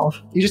resolve.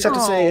 You just have to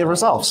say it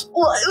resolves.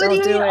 What do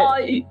you Don't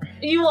do mean?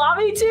 You want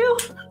me to?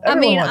 I Everyone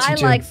mean, wants you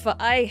to.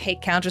 I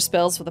hate counter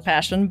spells with a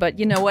passion, but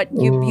you know what?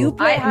 You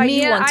play how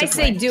you Mia, want to I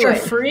say play. do For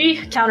it. free,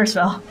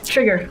 counterspell.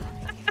 Trigger.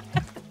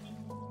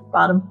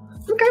 Bottom.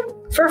 Okay.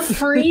 For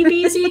free,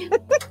 Beezy?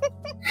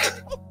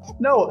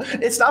 No,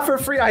 it's not for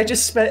free. I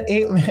just spent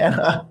 8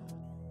 mana.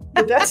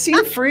 Did that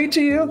seem free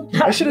to you?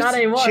 I should Not have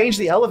anymore. changed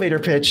the elevator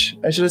pitch.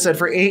 I should have said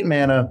for 8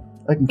 mana.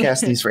 I can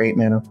cast these for 8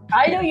 mana.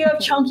 I know you have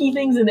chunky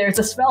things in there. It's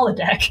a spell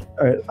deck.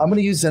 All right, I'm going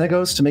to use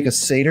Xenagos to make a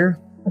satyr.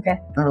 Okay.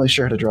 Not really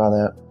sure how to draw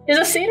that. Is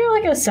a satyr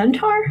like a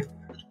centaur?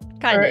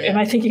 Kind Or of. am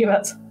I thinking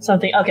about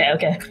something?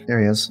 Okay.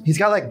 There he is. He's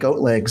got like goat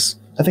legs.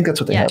 I think that's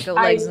what they Yeah, have. go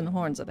legs and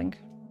horns, I think.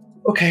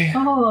 Okay.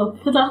 Oh,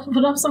 put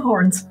up some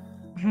horns.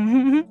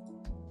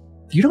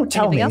 You don't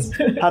tell me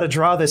Anything how to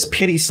draw this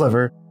pity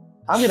sliver.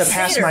 I'm going to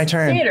pass Satyr, my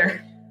turn.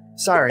 Satyr.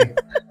 Sorry.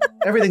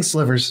 Everything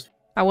slivers.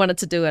 I wanted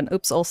to do an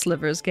Oops All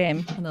Slivers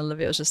game, and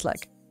Olivia was just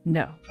like,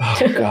 no.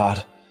 Oh,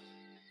 God.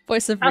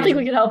 Voice of I don't think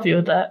we reason. can help you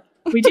with that.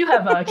 We do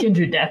have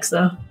kindred decks,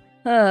 though.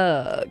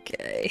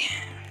 Okay.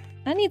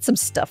 I need some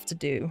stuff to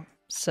do.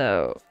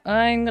 So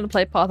I'm going to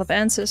play Path of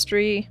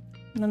Ancestry.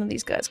 None of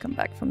these guys come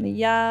back from the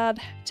yard.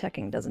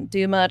 Attacking doesn't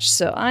do much,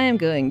 so I am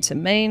going to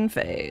main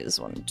phase.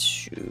 1,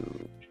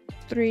 2,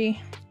 3,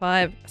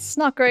 5. It's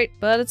not great,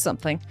 but it's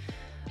something.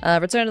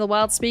 Return to the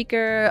Wild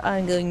Speaker.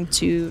 I'm going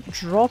to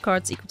draw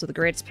cards equal to the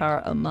greatest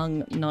power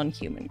among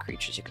non-human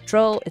creatures you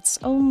control. It's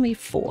only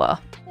 4.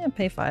 Yeah,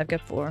 pay 5,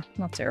 get 4.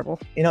 Not terrible.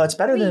 You know, it's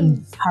better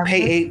than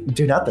pay 8,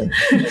 do nothing.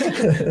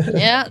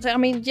 Yeah, I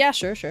mean, yeah,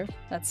 sure.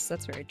 That's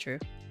very true.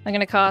 I'm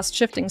going to cast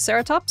Shifting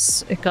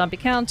Ceratops. It can't be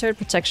countered.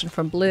 Protection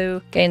from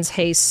blue. Gains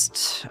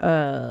haste,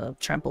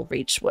 trample,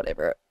 reach,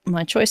 whatever.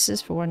 My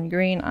choices for 1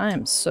 green. I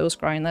am so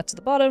scrying that to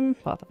the bottom.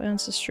 Path of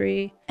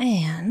Ancestry.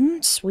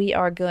 And we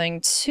are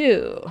going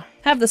to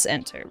have this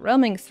enter.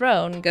 Roaming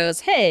Throne goes,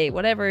 hey,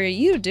 whatever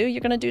you do,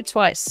 you're going to do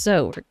twice.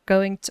 So we're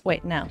going to...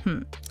 Wait, now,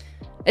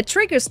 It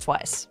triggers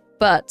twice,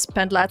 but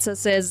Pantlaza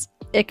says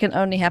it can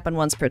only happen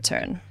once per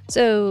turn.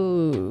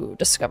 So,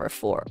 discover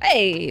 4.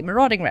 Hey,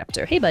 Marauding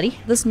Raptor. Hey, buddy.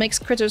 This makes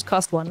critters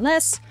cost 1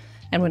 less,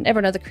 and whenever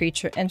another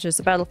creature enters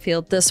the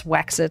battlefield, this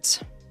whacks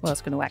it. Well, it's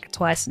going to whack it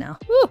twice now.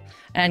 Woo!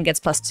 And gets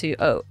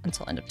 +2/0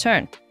 until end of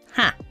turn.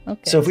 Ha!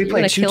 Okay. So if we you're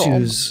play gonna kill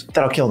 2/2s,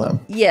 that'll kill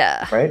them,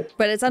 Yeah. right?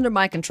 But it's under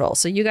my control,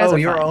 so you guys Oh, are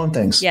your fine. own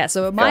things. Yeah,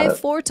 so my it.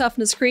 4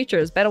 toughness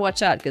creatures better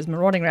watch out, because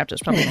Marauding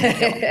Raptor's probably going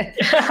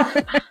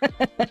to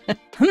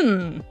kill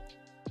them.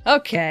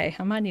 Okay,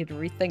 I might need to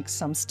rethink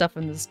some stuff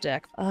in this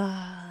deck.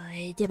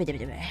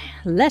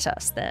 Let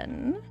us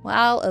then.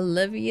 While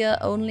Olivia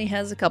only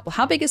has a couple.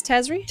 How big is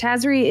Tazri?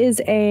 Tazri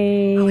is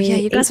a Oh yeah,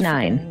 you guys are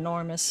 8/9. freaking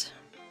enormous.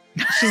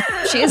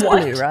 She is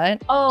blue, right?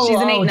 Oh, She's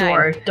an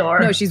 8/9. door.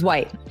 No, she's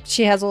white.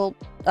 She has all.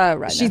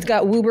 Right. She's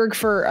got Wooburg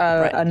for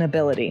an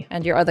ability.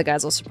 And your other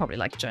guys also probably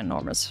like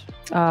ginormous.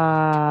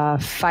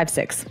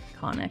 5/6.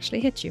 Can't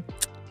actually hit you.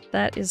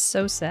 That is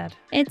so sad.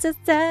 It's a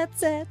sad,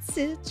 sad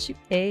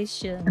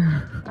situation.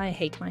 I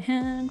hate my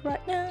hand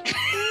right now.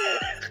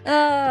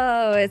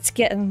 Oh, it's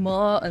getting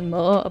more and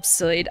more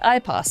absurd. I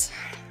pass.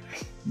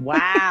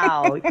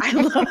 Wow. I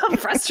love how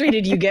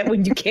frustrated you get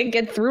when you can't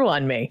get through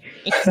on me.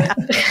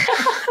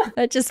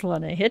 I just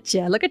want to hit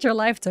you. Look at your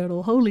life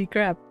total. Holy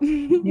crap.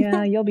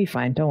 Yeah, you'll be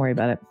fine. Don't worry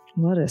about it.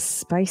 What a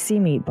spicy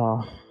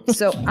meatball.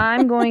 So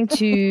I'm going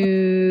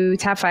to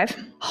tap 5.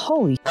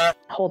 Holy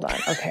hold on.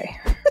 Okay.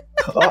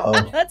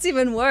 Uh-oh. That's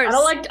even worse.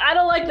 I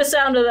don't like the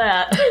sound of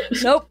that.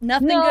 Nope,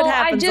 nothing good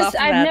happens.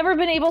 I've never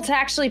been able to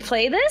actually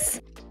play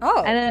this.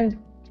 Oh. And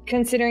I'm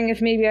considering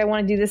if maybe I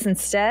want to do this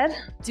instead.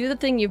 Do the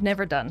thing you've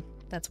never done.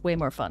 That's way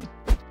more fun.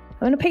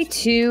 I'm going to pay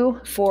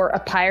 2 for a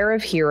Pyre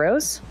of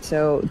Heroes.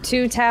 So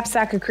 2 tap,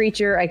 sack a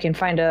creature. I can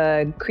find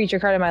a creature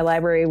card in my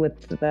library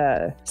with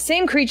the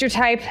same creature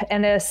type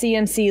and a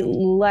CMC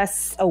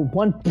less,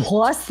 1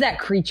 plus that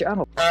creature.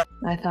 Oh,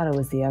 I thought it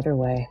was the other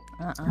way.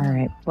 All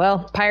right.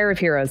 Well, Pyre of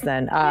Heroes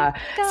then.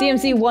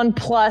 CMC 1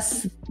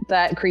 plus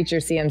that creature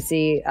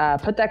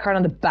CMC. Put that card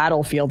on the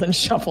battlefield and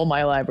shuffle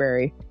my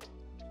library.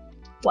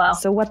 Wow.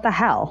 So what the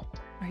hell?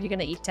 Are you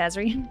gonna eat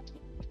Tazri?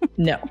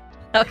 No.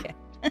 Okay.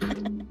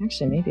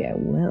 Actually, maybe I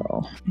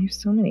will.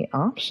 There's so many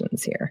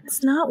options here.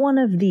 It's not one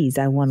of these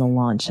I want to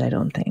launch, I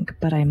don't think,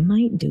 but I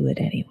might do it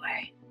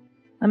anyway.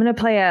 I'm going to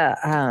play a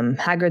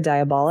Hagrid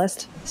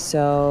Diabolist.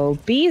 So,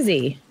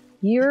 Beezy,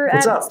 you're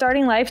What's at up?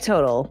 starting life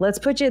total. Let's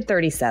put you at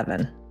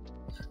 37.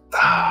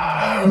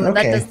 That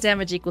Okay. does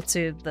damage equal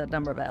to the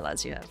number of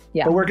allies you have.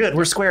 Yeah. But we're good.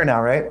 We're square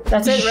now, right?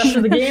 That's it. Rest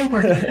of the game.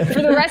 We're good.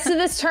 For the rest of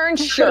this turn,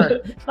 sure.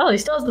 Well, he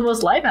still has the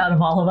most life out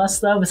of all of us,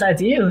 though,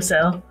 besides you.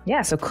 So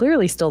Yeah, so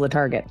clearly still the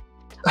target.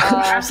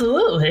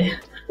 absolutely.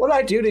 What did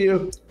I do to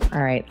you?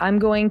 All right, I'm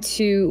going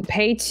to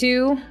pay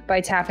 2 by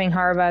tapping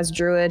Harvaz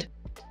Druid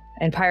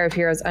and Pyre of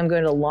Heroes. I'm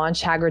going to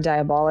launch Hagrid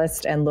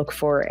Diabolist and look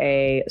for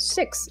a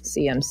 6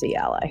 CMC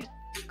ally.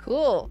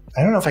 Cool.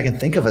 I don't know if I can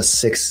think of a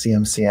 6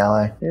 CMC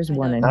ally. There's I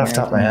one don't in Not here. off the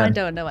top of my I head.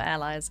 don't know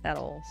allies at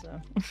all,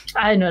 so.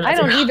 I know. I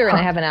don't either, and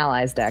I have an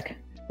allies deck.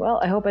 Well,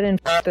 I hope I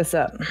didn't f this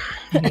up.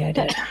 Maybe I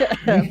did.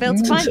 Failed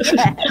to find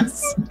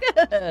class.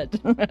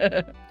 Good.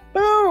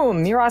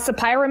 Boom! Murasa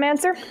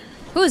Pyromancer.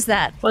 Who's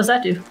that? What does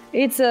that do?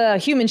 It's a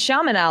human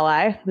shaman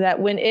ally that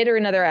when it or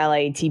another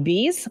ally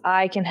ATBs,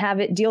 I can have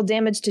it deal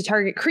damage to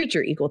target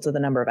creature equal to the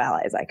number of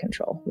allies I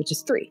control, which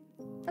is 3.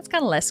 That's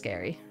kind of less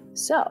scary.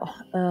 So,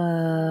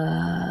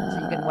 So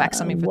you can whack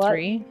something for what-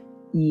 3.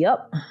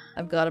 Yep.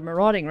 I've got a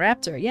marauding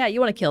raptor. Yeah, you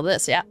want to kill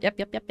this. Yeah. Yep.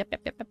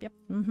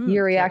 Mm-hmm.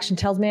 Your reaction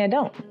tells me I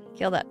don't.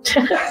 Kill that.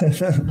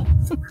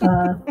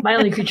 My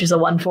only creature's a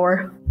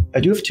 1/4. I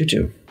do have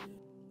 2/2.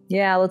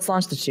 Yeah, let's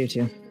launch the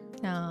 2/2.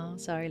 Oh,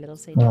 sorry, little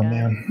sage Oh guy.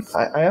 man,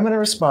 I am going to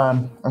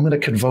respond. I'm going to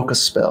convoke a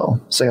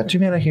spell. So I got 2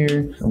 mana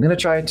here. I'm going to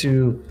try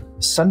to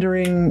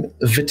Sundering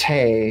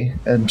Vitae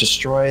and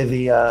destroy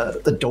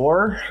the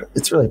door.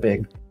 It's really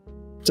big.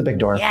 It's a big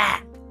door. Yeah.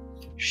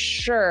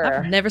 Sure.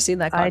 I've never seen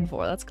that card I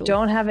before. That's cool.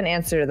 Don't have an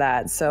answer to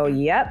that. So,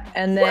 yep.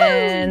 And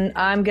then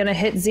I'm going to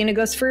hit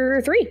Xenagos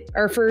for 3.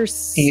 Or for,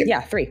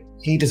 3.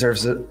 He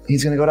deserves it.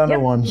 He's going to go down to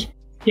 1.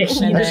 Yeah,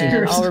 he And then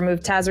deserves. I'll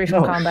remove Tazri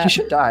from No, combat. he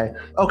should die.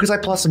 Oh, because I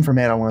plus him for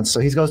mana once, so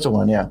he goes to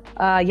 1, yeah.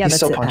 Yeah, He's that's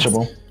so it.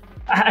 punchable.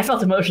 I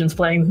felt emotions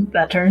playing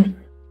that turn.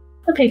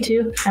 Okay,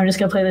 2. I'm just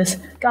gonna play this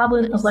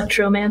Goblin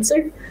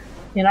Electromancer,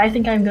 and I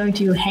think I'm going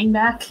to hang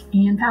back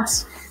and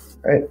pass.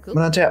 All right, I'm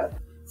going to tap.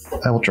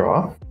 I will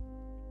draw.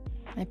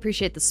 I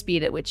appreciate the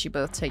speed at which you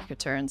both take your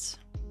turns.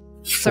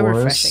 So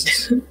Forest.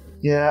 refreshing.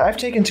 Yeah, I've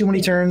taken too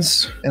many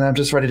turns, and I'm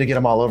just ready to get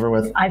them all over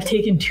with. I've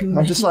taken 2 I'm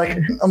many just like,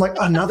 turns.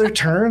 another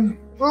turn?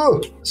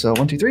 Ugh. So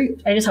 1, 2, 3.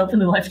 I just hoping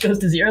the life goes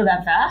to 0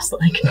 that fast.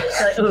 Like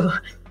oh,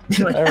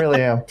 too much, I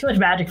really am. too much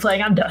magic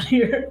playing. I'm done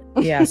here.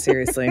 Yeah,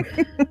 seriously.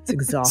 It's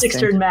exhausting.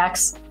 6 turn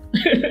max.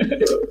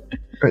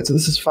 All right, so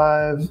this is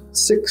 5,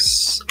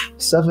 6,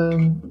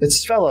 7.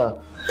 It's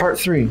Svella, part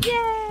 3.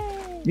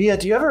 Yay! Mia,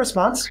 do you have a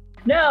response?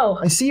 No.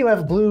 I see you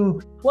have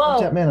blue Whoa.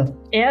 tap mana,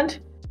 And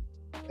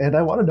and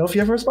I want to know if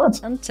you have a response.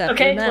 Untapped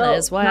Okay, mana well,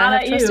 is why not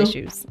I have at trust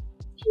you. issues.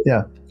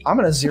 Yeah, I'm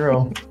going to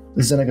 0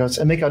 the Xenagos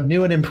and make a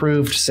new and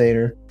improved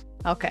satyr.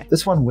 Okay.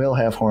 This one will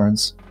have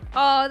horns.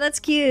 Oh, that's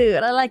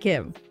cute. I like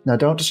him. Now,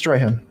 don't destroy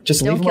him.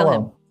 Just Don't leave him kill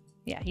alone. him.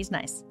 Yeah, he's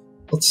nice.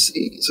 Let's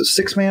see. So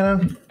 6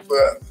 mana.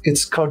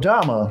 It's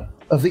Kodama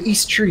of the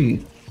East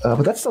Tree.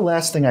 But that's the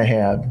last thing I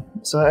had.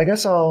 So I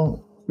guess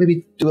I'll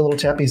maybe do a little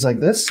tappies like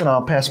this, and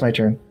I'll pass my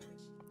turn.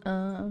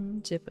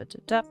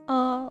 Tip-a-tap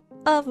all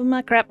over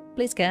my crap.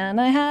 Please can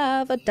I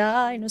have a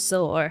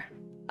dinosaur?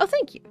 Oh,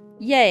 thank you.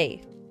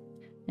 Yay.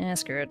 Yeah,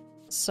 screw it.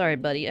 Sorry,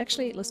 buddy.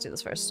 Actually, let's do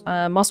this first.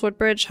 Mosswood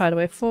Bridge,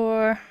 Hideaway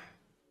 4.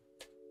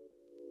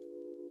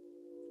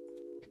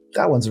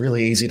 That one's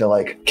really easy to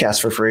like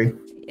cast for free.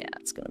 Yeah,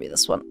 it's gonna be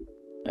this one.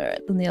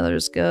 Alright, then the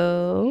others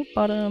go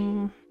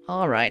bottom.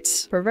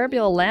 Alright.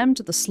 Proverbial lamb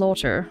to the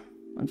slaughter,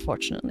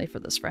 unfortunately for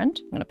this friend.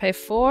 I'm gonna pay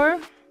 4.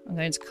 I'm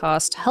going to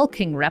cast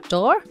Hulking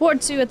Raptor.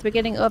 Board 2 at the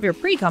beginning of your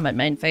pre-combat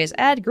main phase,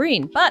 add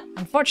green, but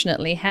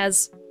unfortunately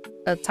has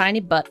a tiny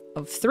butt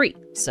of 3.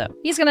 So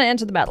he's gonna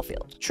enter the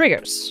battlefield.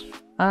 Triggers.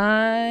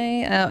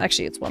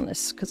 Actually, it's 1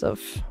 less because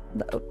of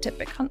the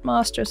Otypic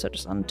Huntmaster, so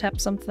just untap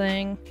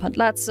something.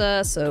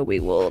 Pantlaza, so we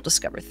will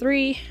discover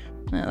 3.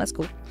 That's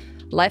cool.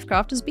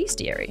 Lifecraft is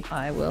Bestiary.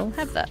 I will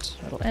have that.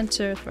 It'll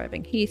enter.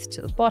 Thriving Heath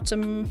to the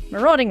bottom.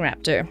 Marauding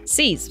Raptor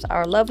sees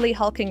our lovely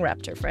hulking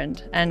raptor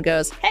friend and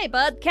goes, "Hey,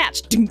 bud,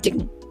 catch!" Ding,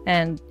 ding,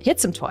 and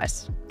hits him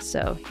twice.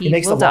 So he He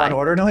makes will the Law die. and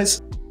Order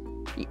noise.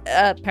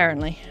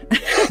 Apparently.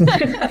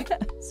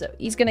 So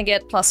he's gonna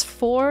get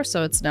 +4,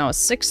 so it's now a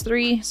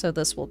 6-3. So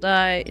this will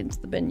die. Into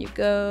the bin you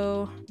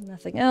go.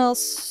 Nothing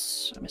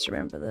else. I must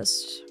remember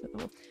this.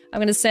 I'm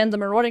gonna send the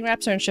Marauding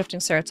Raptor and Shifting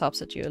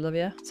Ceratops at you,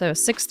 Olivia. So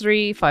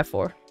 6-3,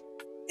 5-4.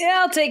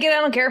 Yeah, I'll take it.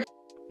 I don't care.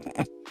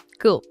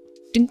 Cool.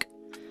 Dink.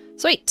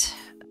 Sweet.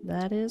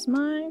 That is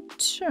my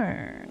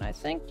turn, I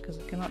think, because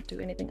I cannot do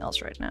anything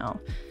else right now.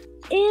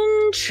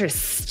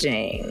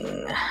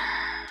 Interesting.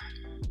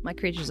 My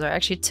creatures are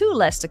actually 2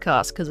 less to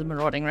cost because of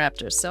Marauding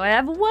Raptors, so I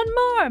have 1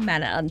 more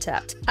mana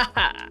untapped.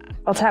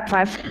 I'll tap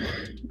 5.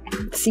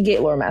 Seagate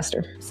Lore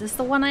Master. Is this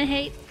the one I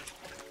hate?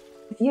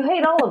 You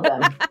hate all of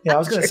them. Yeah, I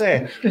was going to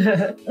say.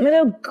 I'm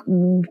going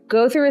to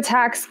go through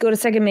attacks, go to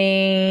second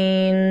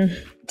main,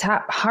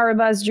 tap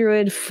Haribaz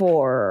Druid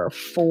for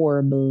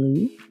 4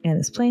 blue and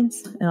his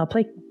plains, and I'll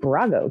play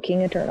Brago,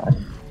 King Eternal.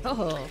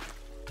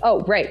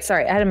 Oh, right.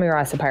 Sorry. I had a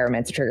Murasa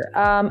Pyromancer trigger.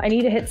 I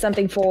need to hit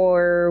something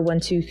for 1,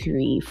 2,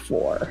 3,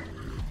 4.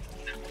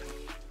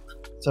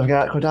 So I've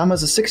got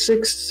Kodama's a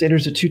 6/6,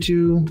 Satyr's a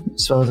 2/2,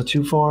 Svella's a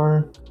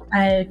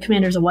 2/4.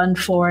 Commander's a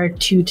 1/4,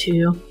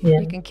 2/2. Yeah.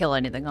 You can kill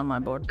anything on my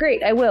board.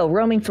 Great. I will.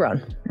 Roaming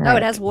Throne. Oh,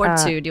 it has Ward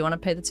 2. Do you want to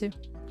pay the 2?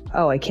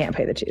 Oh, I can't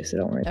pay the 2, so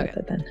don't worry about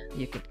that then.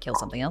 You could kill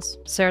something else.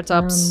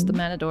 Ceratops, the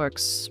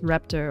Manadorks,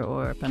 Raptor,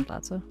 or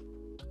Pantlaza.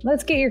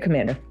 Let's get your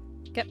commander.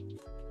 Okay.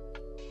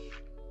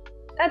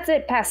 That's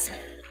it. Pass.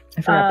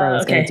 I forgot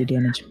Brago's going to do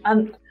damage.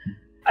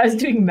 I was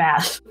doing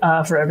math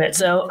for a bit.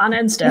 So on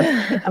end step,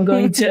 I'm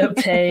going to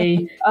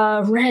pay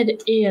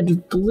red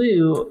and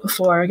blue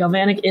for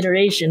Galvanic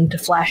Iteration to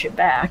flash it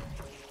back.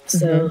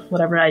 So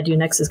whatever I do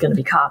next is going to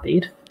be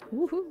copied.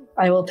 Woohoo.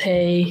 I will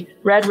pay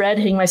red,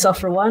 hitting myself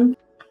for 1.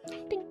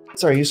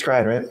 Sorry, you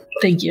scried, right?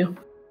 Thank you.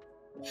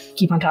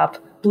 Keep on top.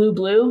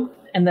 Blue,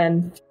 and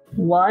then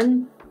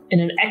 1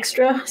 and an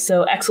extra.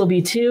 So X will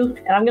be 2.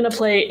 And I'm going to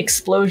play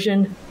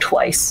Explosion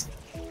twice.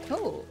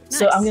 Oh, nice.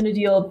 So I'm going to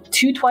deal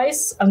 2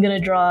 twice. I'm going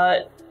to draw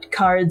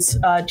cards,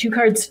 2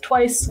 cards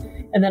twice,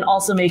 and then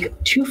also make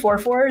 2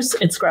 4/4s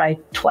and scry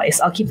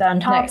twice. I'll keep that on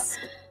top. Nice.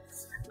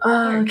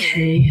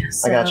 Okay,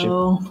 so I got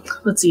you.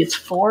 Let's see, it's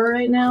 4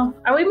 right now.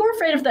 Are we more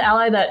afraid of the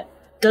ally that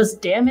does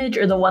damage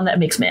or the one that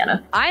makes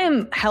mana? I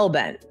am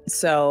hellbent,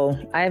 so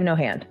I have no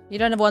hand. You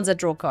don't have ones that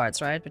draw cards,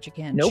 right? But you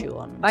can chew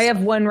on them. I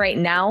have one right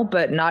now,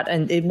 but not,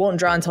 and it won't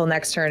draw until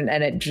next turn,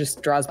 and it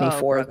just draws me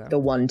for the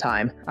one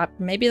time.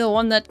 Maybe the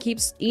one that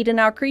keeps eating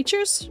our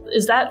creatures?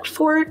 Is that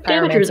 4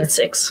 damage or is it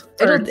 6?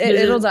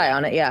 It'll die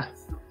on it, yeah.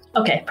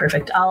 Okay,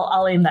 perfect.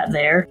 I'll aim that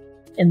there.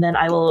 And then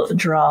I will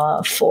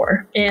draw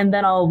 4. And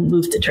then I'll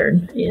move to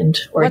turn and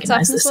organize what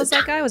toughness this. was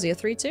that guy? Was he a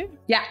 3/2?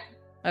 Yeah.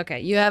 Okay,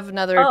 you have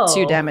another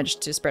 2 damage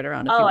to spread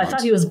around if you want. I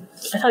thought he was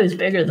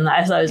bigger than that.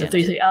 I thought he was a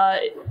 3/3.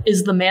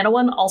 Is the mana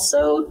one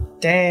also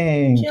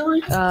Dang.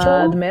 killing?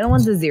 The mana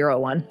one's a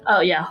 0/1. Oh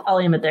yeah, I'll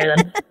aim it there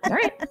then. All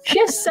right. She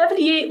has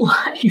 78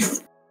 life.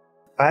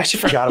 I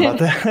actually forgot about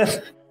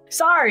that.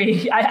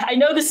 Sorry, I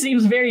know this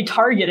seems very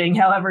targeting.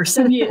 However,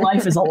 78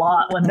 life is a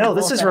lot. When No,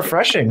 this is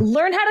refreshing.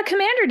 Learn how to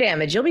commander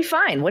damage. You'll be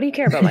fine. What do you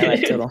care about my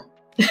life total?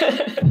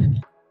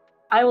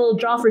 I will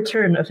draw for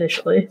turn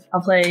officially.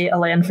 I'll play a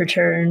land for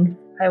turn.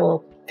 I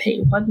will pay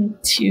 1,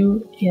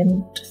 2,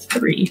 and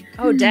 3.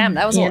 Oh damn,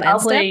 that was a And little I'll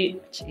play.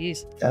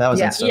 Jeez. Yeah, that was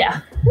instant.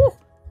 Yeah.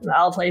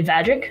 I'll play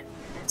Vadric.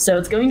 So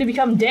it's going to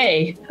become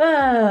day.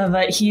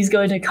 But he's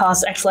going to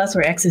cost X less,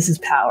 where X is his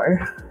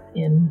power.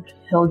 And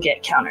he'll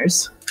get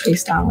counters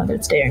based on whether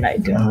it's day or night.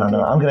 I don't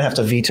know. I'm going to have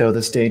to veto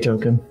this day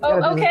token.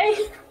 Oh, okay.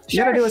 You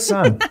gotta do a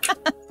sun.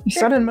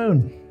 Sun and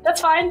moon.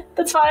 That's fine.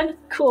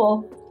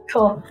 Cool.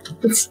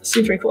 That's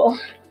super cool.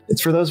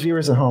 It's for those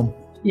viewers at home.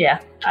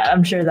 Yeah,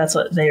 I'm sure that's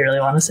what they really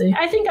want to see.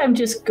 I think I'm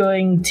just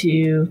going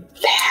to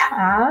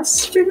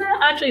pass for that.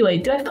 Actually,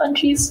 wait, do I have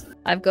punchies?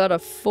 I've got a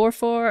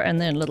 4/4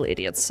 and then little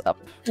idiots up.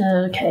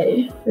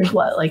 Okay. There's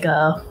what, like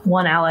a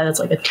one ally that's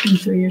like a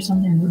 2/3 or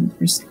something?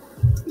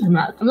 I'm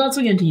not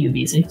swinging to you,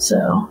 Beezy.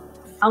 So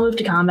I'll move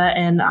to combat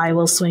and I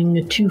will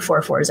swing 2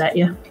 4/4s at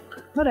you.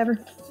 Whatever.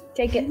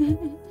 Take it.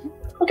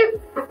 Okay.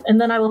 And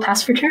then I will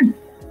pass for turn.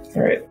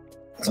 All right.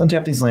 Let's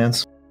untap these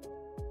lands.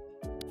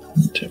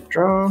 Tap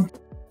draw.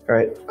 All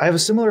right. I have a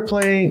similar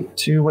play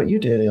to what you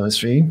did,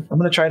 ALSV. I'm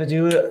going to try to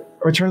do a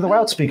Return of the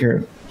Wild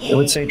Speaker. It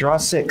would say draw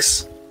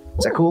 6.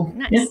 Is that cool?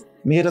 Nice. Yeah.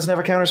 Mia doesn't have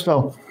a counter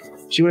spell.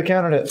 She would have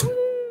countered it.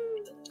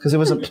 Because it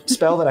was a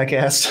spell that I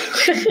cast.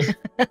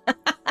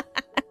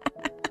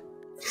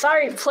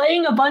 Sorry,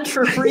 playing a bunch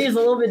for free is a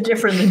little bit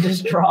different than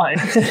just drawing.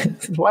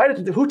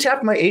 Who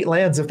tapped my 8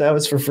 lands if that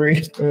was for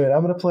free? All right,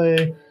 I'm going to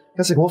play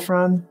Kessig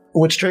Wolfron,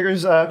 which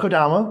triggers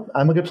Kodama.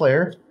 I'm a good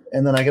player.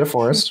 And then I get a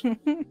forest.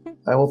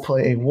 I will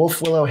play a Wolf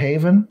Willow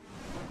Haven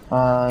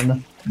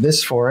on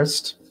this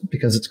forest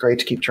because it's great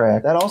to keep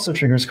track. That also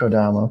triggers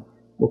Kodama.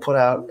 We'll put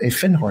out a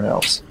Finhorn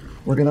Elves.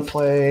 We're going to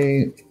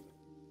play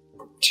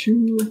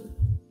 2,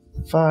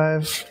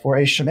 5 for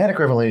a Shamanic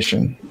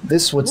Revelation.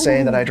 This would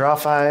say that I draw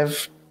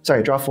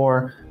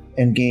 4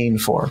 and gain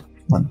 4.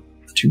 1,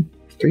 2,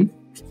 3,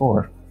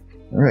 4.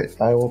 All right,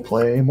 I will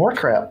play more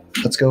crap.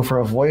 Let's go for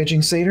a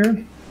Voyaging Satyr.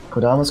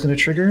 Kodama's going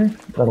to trigger.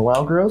 Got a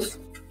Wild Growth.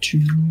 2,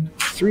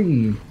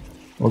 3.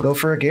 We'll go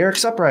for a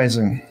Garrick's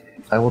Uprising.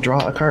 I will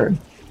draw a card.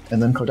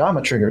 And then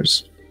Kodama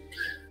triggers.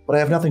 But I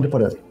have nothing to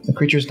put it. The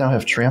creatures now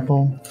have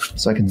Trample,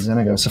 so I can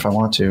Xenagos if I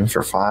want to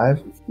for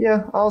 5.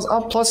 Yeah,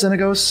 I'll plus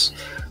Xenagos.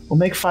 We'll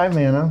make 5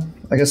 mana.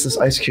 I guess this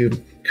Ice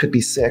Cube could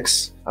be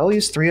 6. I'll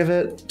use 3 of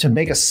it to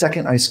make a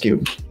second Ice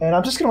Cube. And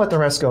I'm just going to let the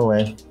rest go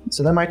away.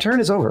 So then my turn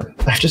is over.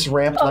 I've just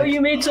ramped Oh,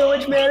 you made so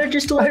much mana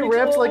just to let it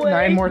ramped go like away.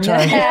 9 more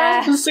times.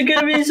 This is going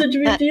to be such a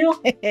big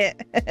deal.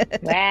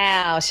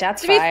 Wow,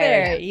 shots To be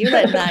fired. fair, you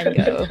let 9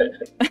 go.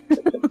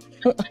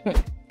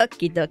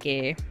 Okie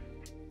dokie.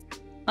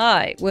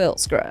 I will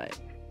scribe.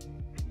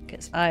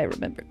 Because I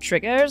remember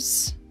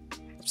triggers.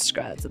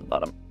 Scribe to the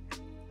bottom.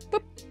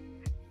 Boop.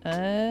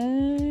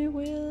 I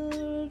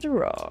will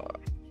draw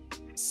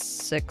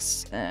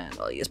 6, and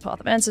I'll use Path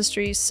of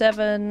Ancestry.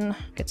 7.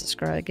 Get to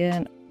scry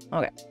again.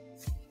 Okay.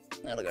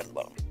 Now I'll go to the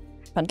bottom.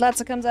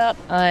 Pantlaza comes out.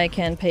 I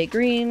can pay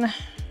green.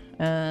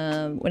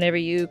 Whenever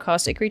you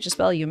cast a creature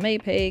spell, you may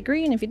pay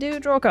green. If you do,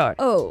 draw a card.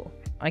 Oh,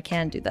 I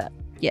can do that.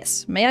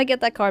 Yes. May I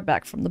get that card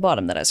back from the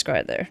bottom that I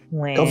scried there?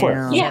 Wow. Go for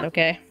it. Is that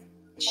okay?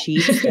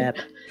 Cheat step.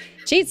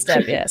 Cheat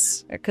step,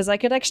 yes. Because I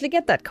could actually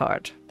get that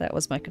card. That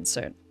was my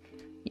concern.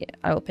 Yeah,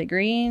 I will pay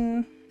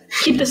green.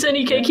 Keep this in,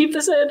 EK. Keep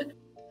this in.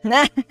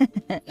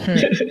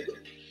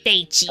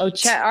 They cheat. Oh,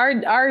 chat.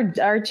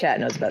 Our chat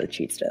knows about the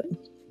cheat step.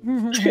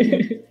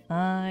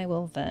 I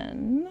will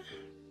then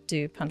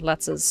do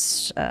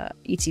Pantlaza's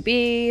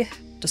ETB,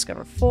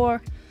 discover 4,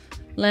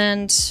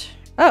 land.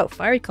 Oh,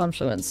 Fiery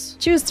Confluence.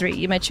 Choose 3.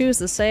 You may choose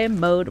the same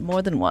mode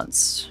more than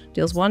once.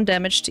 Deals 1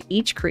 damage to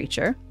each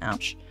creature.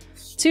 Ouch.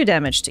 2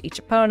 damage to each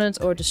opponent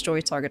or destroy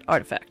target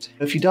artifact.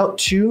 If you dealt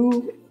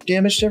 2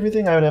 damage to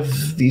everything, I would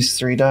have these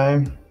 3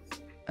 die.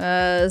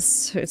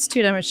 So it's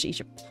 2 damage to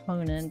each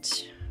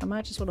opponent. I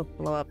might just want to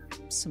blow up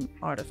some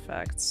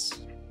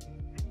artifacts.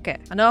 Okay,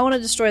 I know I want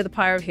to destroy the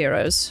Pyre of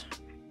Heroes,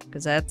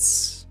 because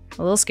that's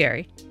a little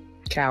scary.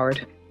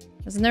 Coward.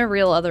 Isn't there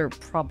real other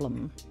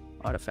problem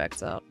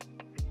artifacts out?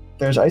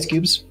 There's Ice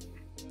Cubes.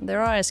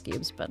 There are ice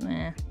cubes, but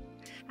nah.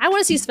 I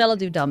want to see Svella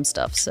do dumb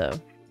stuff, so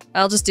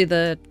I'll just do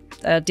the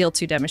deal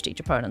 2 damage to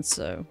each opponent,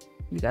 so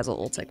you guys will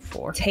all take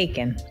 4.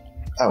 Taken.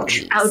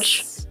 Ouch.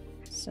 Ouch.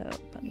 So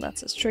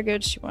Pantlaza's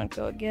triggered, she won't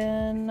go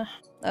again.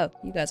 Oh,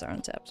 you guys are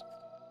untapped.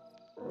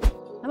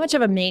 How much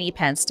of a meanie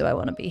pants do I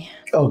want to be?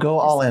 Oh, go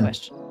all That's the in.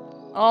 question.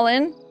 All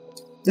in?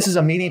 This is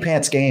a meanie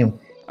pants game.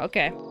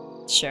 Okay,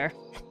 sure.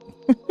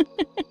 I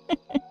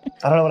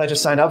don't know what I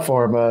just signed up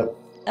for, but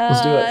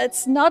let's do it.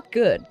 It's not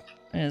good.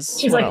 Is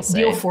She's what like, I'll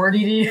say. deal 40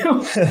 to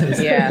you.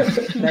 Yeah,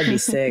 that'd be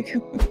sick.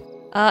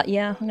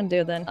 Yeah, I'm gonna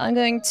do it then. I'm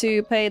going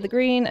to pay the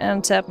green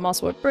and tap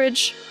Mosswood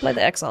Bridge, play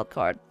the exiled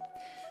card.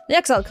 The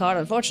exiled card,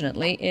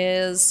 unfortunately,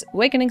 is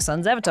Awakening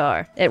Sun's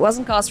Avatar. It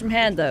wasn't cast from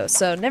hand, though,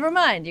 so never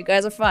mind, you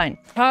guys are fine.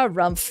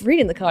 Rumph,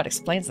 reading the card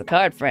explains the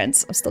card,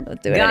 friends. I'm still gonna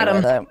do it Got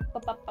anyway, him.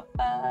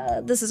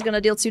 though. This is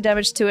gonna deal 2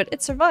 damage to it.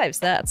 It survives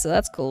that, so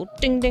that's cool.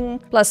 Ding ding.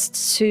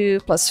 +2,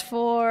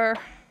 +4.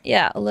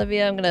 Yeah,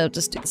 Olivia, I'm gonna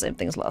just do the same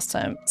thing as last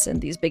time.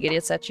 Send these big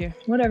idiots at you.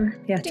 Whatever.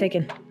 Yeah,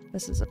 taken.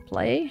 This is a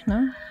play,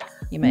 no?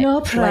 You may No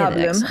play the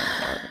problem. exiled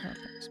card.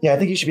 Yeah, I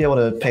think you should be able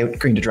to pay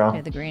green to draw.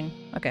 Pay the green.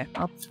 Okay,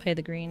 I'll pay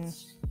the green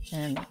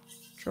and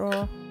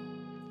draw.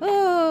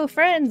 Oh,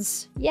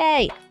 friends!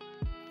 Yay!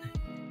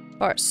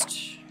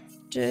 First,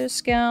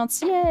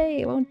 discounts.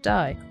 Yay! It won't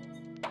die.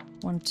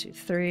 1, 2,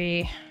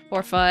 3,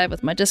 4, 5.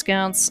 With my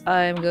discounts,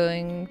 I'm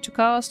going to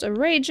cast a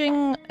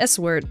Raging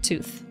S-Word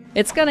Tooth.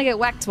 It's gonna get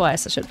whacked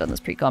twice. I should have done this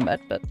pre-combat,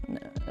 but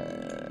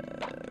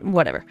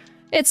whatever.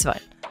 It's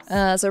fine.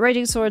 So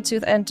Raging Sword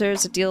Tooth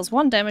enters. It deals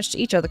 1 damage to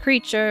each other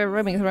creature.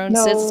 Roaming Throne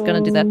sits. It's gonna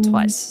do that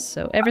twice.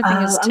 So everything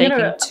is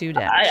taking 2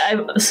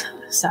 damage.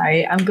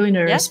 Sorry, I'm going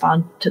to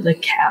respond to the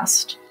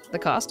cast. The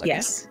cost? Okay.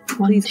 Yes.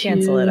 One, Please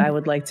cancel it. two. I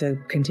would like to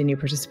continue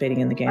participating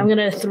in the game. I'm going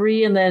to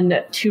 3 and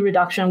then 2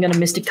 reduction. I'm going to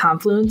Mystic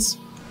Confluence.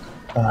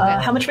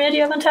 How much mana do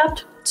you have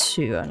untapped?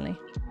 2 only.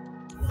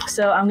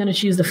 So I'm going to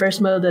choose the first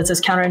mode that says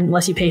counter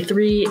unless you pay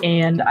 3,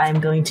 and I'm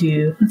going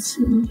to... Let's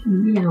see,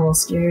 you're getting a little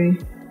scary.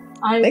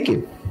 Thank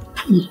you.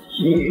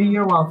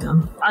 You're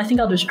welcome. I think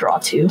I'll just draw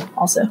 2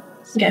 also.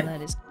 So Okay.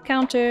 that is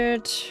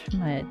countered.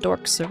 My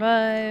dorks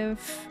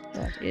survive.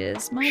 That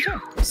is my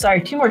turn.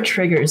 Sorry, 2 more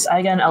triggers.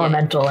 I got an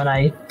elemental and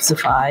I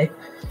Zaffai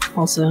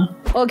also.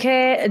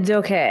 Okay,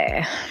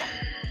 okay.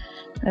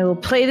 I will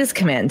play this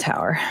command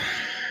tower.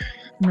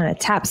 I'm gonna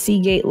tap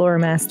Seagate Lore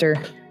Master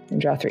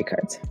and draw 3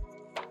 cards.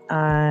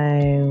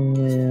 I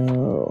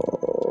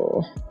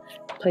will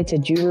play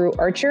Tajuru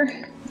Archer.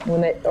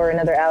 When it or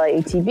another ally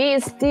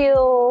ATBs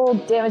deal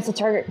damage to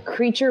target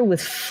creature with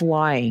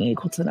flying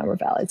equal to the number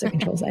of allies it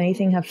controls.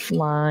 Anything have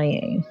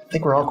flying? I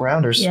think we're all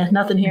grounders. Yeah,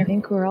 nothing I here.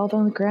 think we're all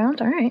on the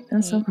ground. All right,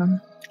 that's no problem.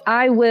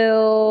 I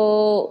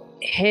will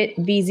hit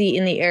Beezy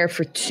in the air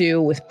for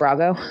 2 with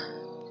Brago.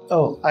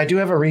 Oh, I do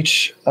have a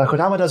reach.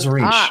 Kodama does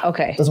reach. Ah,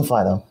 okay. Doesn't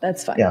fly though.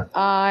 That's fine. Yeah.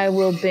 I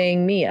will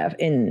bang Mia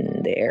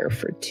in the air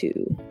for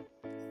 2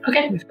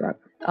 Okay. with Brago.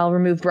 I'll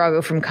remove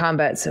Brago from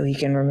combat so he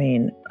can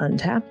remain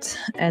untapped.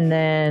 And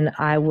then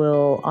I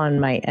will, on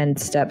my end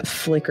step,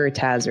 flicker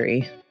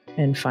Tazri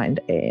and find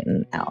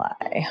an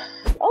ally.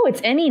 Oh,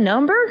 it's any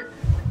number?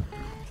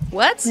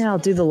 What? Yeah, I'll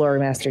do the Lore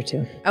Master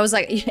too. I was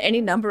like,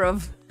 any number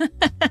of...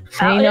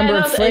 Any number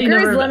of flickers?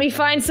 number. Let me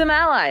find some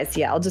allies.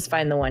 Yeah, I'll just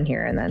find the one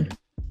here and then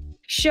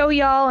show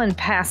y'all and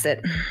pass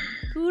it.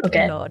 Good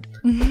Okay. lord.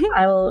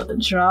 I will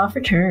draw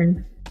for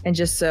turn. And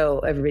just so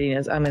everybody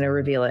knows, I'm going to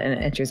reveal it and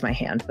it enters my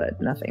hand,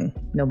 but nothing.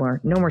 No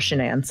more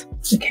shenanigans.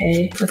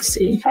 Okay, let's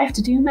see. I have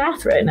to do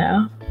math right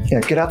now. Yeah,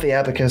 get out the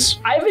abacus.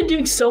 I've been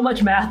doing so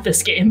much math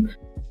this game.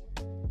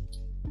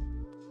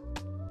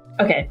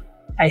 Okay,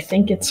 I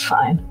think it's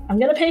fine. I'm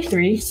gonna pay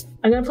 3.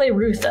 I'm gonna play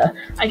Rutha.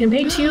 I can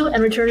pay 2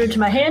 and return her to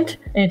my hand,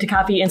 and to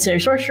copy instant or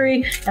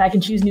sorcery, and I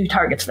can choose new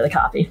targets for the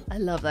copy. I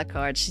love that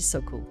card. She's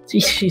so cool.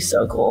 She's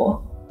so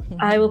cool.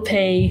 I will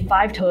pay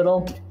 5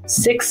 total,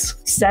 6,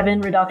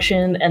 7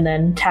 reduction, and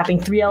then tapping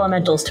 3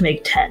 elementals to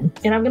make 10.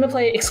 And I'm gonna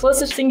play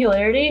Explosive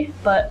Singularity,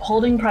 but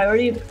holding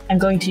priority, I'm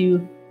going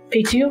to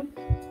pay 2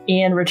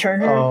 and return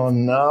her Oh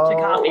no. to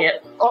copy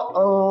it.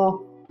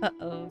 Uh-oh.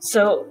 Uh-oh.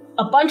 So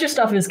a bunch of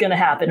stuff is going to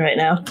happen right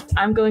now.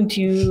 I'm going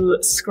to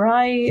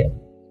scry.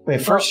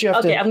 Wait, first you have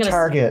okay, I'm to gonna-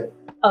 target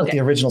Okay, the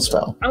original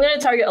spell I'm going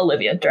to target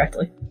Olivia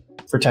directly.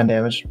 for 10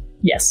 damage.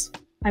 Yes.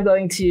 I'm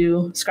going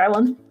to scry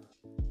 1.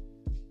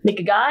 Make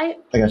a guy.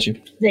 I got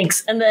you.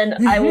 Thanks. And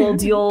then I will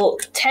deal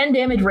 10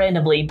 damage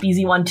randomly.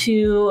 BZ 1,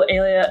 2,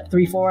 Alia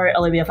 3, 4,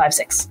 Olivia 5,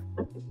 6.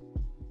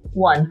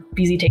 1.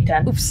 BZ take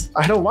 10. Oops.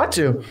 I don't want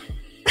to.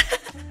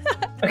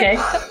 Okay.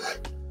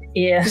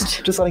 Yeah.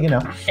 Just letting you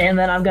know. And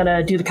then I'm going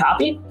to do the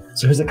copy.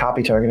 So who's the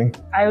copy targeting?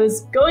 I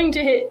was going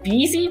to hit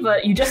BZ,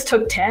 but you just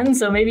took 10,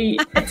 so maybe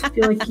I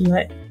feel like you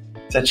might.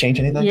 Does that change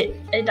anything?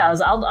 Yeah, it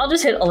does. I'll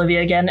just hit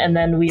Olivia again, and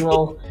then we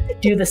will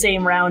do the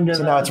same round of.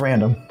 So now it's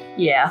random.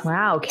 Yeah.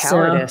 Wow,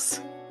 cowardice.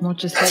 Won't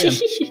just hit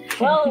him.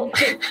 Well,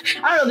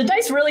 I don't know. The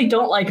dice really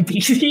don't like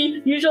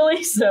BC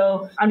usually,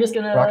 so I'm just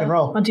gonna Rock and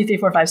roll. 1, 2, 3,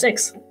 4, 5,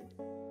 6.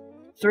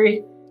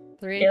 3.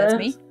 3, Yeah. that's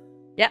me.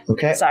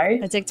 Okay.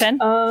 Sorry. I take 10.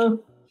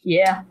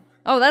 Yeah.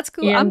 Oh, that's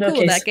cool. Yeah, I'm cool.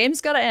 okay. That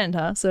game's gotta end,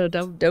 huh? So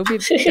don't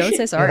say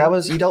Yeah, sorry. that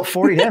was, you dealt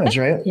 40 damage,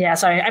 right? Yeah.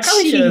 Sorry. I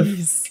probably should have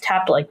Jeez.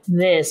 tapped like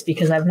this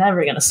because I'm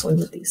never gonna swing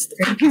with these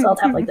 3. So I'll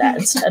tap like that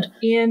instead.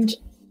 And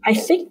I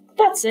think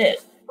that's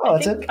it. Oh,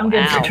 that's I think it? I'm good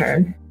Wow. for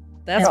turn.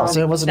 That's Oh,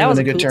 so it wasn't that even was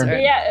a good cool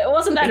turn. Yeah, it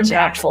wasn't that Good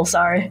job. impactful.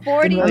 Sorry.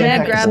 40 Didn't really Yeah,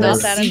 impact grab the the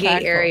board.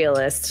 Seagate impactful.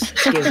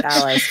 Aerialist. Give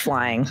allies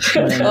flying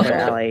when another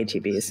ally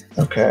ATBs.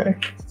 Okay.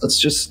 Let's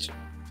just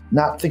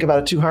not think about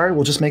it too hard.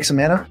 We'll just make some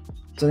mana.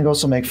 Then it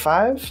goes to make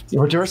 5.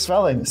 Reverse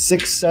spelling.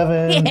 6,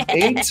 7,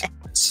 8.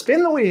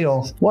 Spin the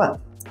wheel. 1,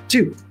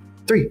 2,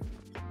 3,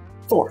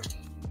 4.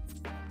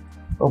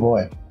 Oh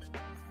boy.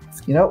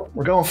 You know,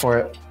 we're going for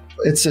it.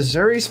 It's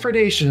Azuri's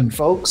Predation,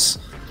 folks.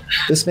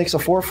 This makes a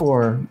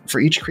 4/4 for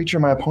each creature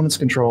my opponents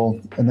control,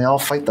 and they all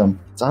fight them.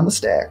 It's on the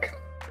stack.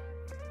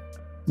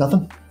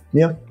 Nothing?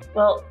 Yeah,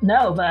 Well,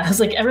 no, but I was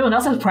like, everyone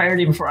else has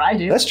priority before I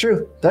do. that's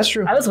true. That's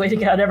true. I was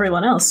waiting out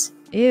everyone else.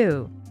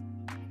 Ew.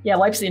 Yeah,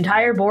 wipes the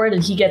entire board,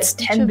 and he gets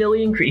 10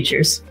 billion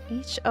creatures.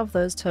 Each of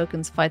those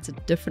tokens fights a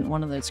different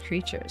one of those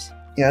creatures.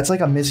 Yeah, it's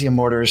like a Mizzium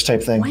Mortars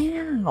type thing.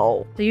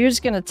 Wow. So you're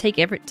just gonna take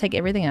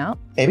everything out?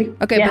 Maybe?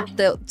 Okay, Yeah.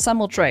 but some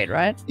will trade,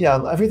 right?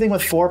 Yeah, everything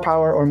with 4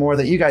 power or more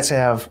that you guys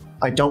have,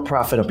 I don't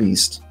profit a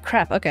beast.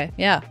 Crap. Okay.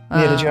 Yeah.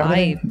 Yeah, did you have I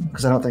anything?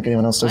 Because I don't think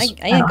anyone else does. I I ain't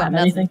don't got have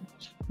nothing. anything.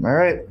 All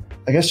right.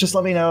 I guess just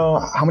let me know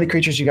how many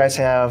creatures you guys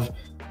have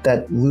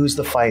that lose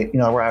the fight, you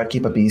know, where I would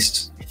keep a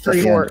beast. at the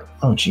 3. end.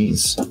 Oh,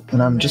 geez.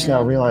 And I'm just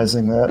now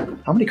realizing that.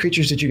 How many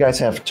creatures did you guys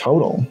have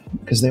total?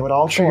 Because they would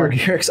all trigger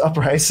 4. Garrick's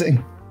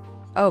Uprising.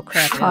 Oh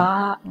crap.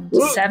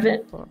 Yeah.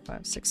 7, 4,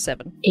 5, 6,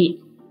 7.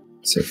 8.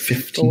 So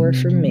 15. 4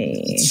 for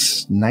me.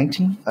 It's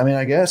 19? I mean,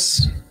 I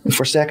guess if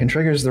we're stacking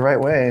triggers the right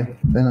way,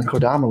 then a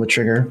Kodama would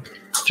trigger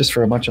just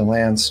for a bunch of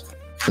lands.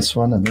 This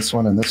one, and this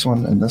one, and this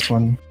one, and this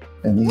one,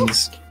 and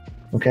these.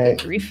 Okay.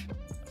 Grief.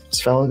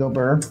 Svella go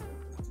burr.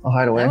 I'll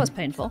hide away. That was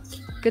painful.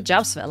 Good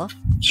job, Svella.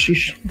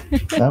 Sheesh.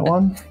 That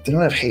one? They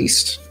don't have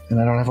haste,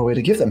 and I don't have a way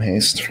to give them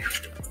haste.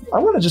 I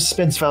want to just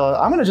spin Svella.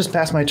 I'm going to just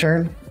pass my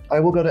turn. I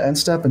will go to end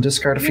step and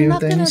discard a You're few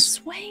not gonna things.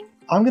 swing.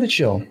 I'm going to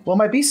chill. Well,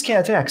 my beast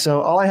can't attack,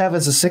 so all I have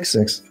is a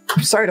 6/6.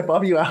 I'm sorry to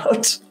bum you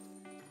out.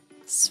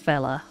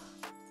 Svella.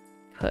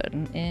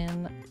 Putting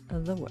in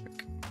the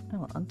work. I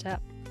will untap.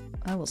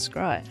 I will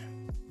scry.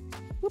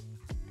 Whoop.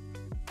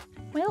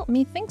 Well,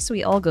 methinks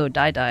we all go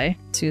die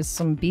to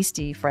some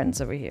beastie friends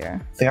over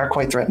here. They are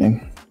quite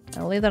threatening.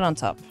 I'll leave that on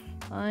top.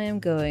 I am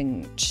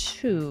going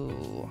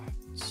 2,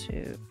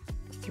 2,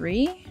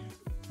 3,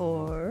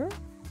 4.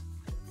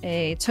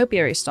 A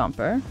Topiary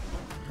Stomper.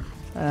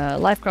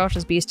 Life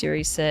Cautious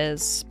Bestiary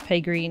says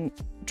pay green,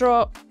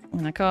 draw.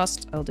 When I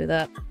cost, I'll do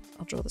that.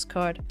 I'll draw this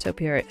card.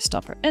 Topiary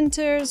Stomper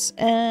enters,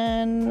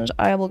 and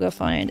I will go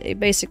find a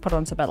basic, put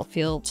onto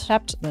battlefield.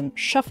 Tapped, then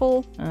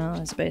shuffle.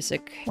 There's a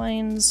basic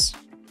planes.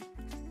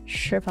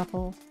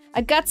 Shuffle.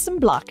 I got some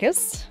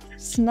blockers.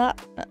 It's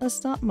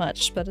not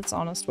much, but it's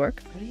honest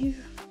work. What are you?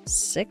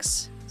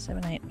 6,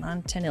 7, 8,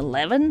 9, 10,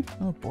 11?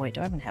 Oh boy,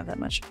 do I even have that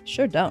much?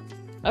 Sure don't.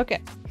 Okay.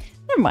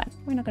 Never mind.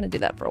 We're not going to do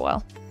that for a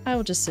while. I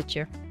will just sit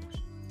here.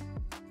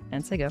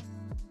 And say go.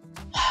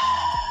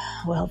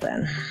 Well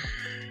then.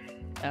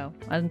 Oh,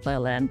 I didn't play a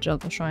land.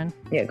 Jungle Shrine.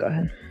 Yeah, go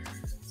ahead.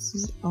 This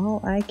is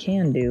all I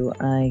can do,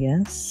 I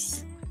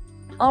guess.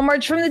 I'll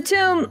march from the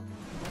tomb.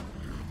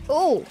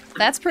 Oh,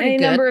 that's pretty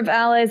good. Number of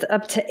allies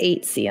up to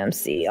 8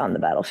 CMC on the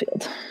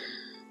battlefield.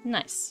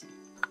 Nice.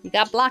 You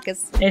got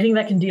blockers. Anything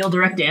that can deal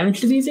direct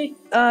damage to Beezy?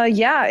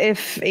 Yeah,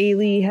 if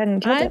Ailey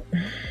hadn't killed it.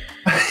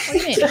 What do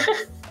you mean?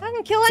 I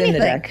can kill It's in anything.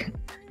 the deck.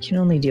 Can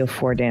only deal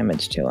 4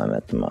 damage to him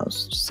at the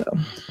most, so.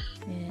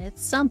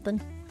 It's something.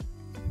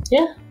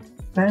 Yeah,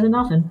 better than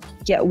nothing.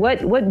 Yeah,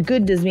 what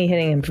good does me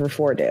hitting him for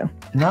 4 do?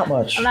 Not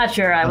much. I'm not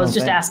sure. I was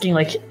just asking,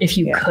 like, if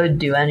you could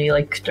do any,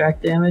 like,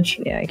 direct damage.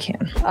 Yeah, I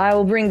can. I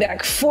will bring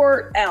back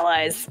 4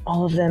 allies.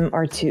 All of them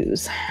are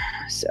 2s.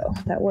 So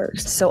that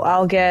works. So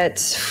I'll get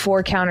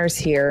 4 counters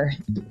here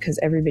because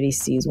everybody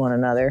sees one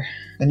another.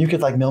 And you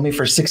could like mill me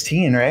for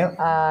 16, right?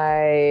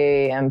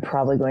 I am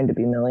probably going to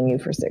be milling you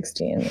for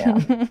 16,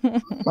 yeah.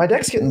 My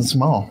deck's getting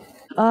small.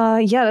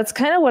 Yeah, that's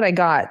kind of what I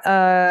got.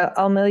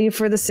 I'll mill you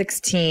for the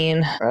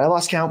 16. All right, I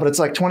lost count, but it's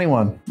like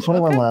 21.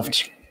 21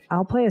 left.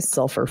 I'll play a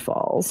Sulfur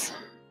Falls.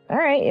 All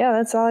right, yeah,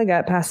 that's all I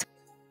got. Pass.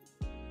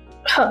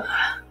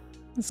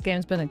 This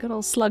game's been a good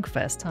old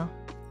slugfest, huh?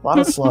 A lot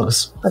of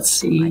slugs.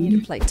 Let's I need see.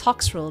 to play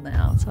Toxrill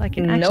now, so I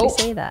can actually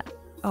say that.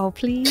 Oh,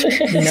 please.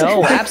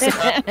 No,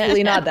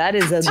 absolutely not. That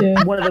is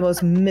one of the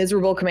most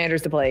miserable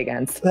commanders to play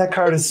against. That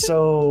card is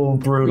so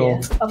brutal.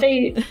 Yeah. I'll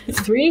pay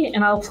 3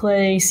 and I'll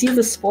play Seize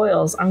the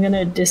Spoils. I'm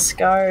gonna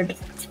discard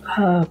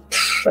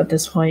at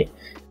this point.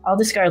 I'll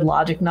discard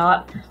Logic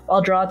Knot.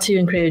 I'll draw 2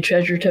 and create a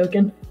treasure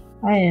token.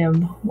 I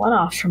am 1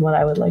 off from what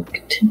I would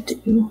like to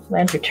do.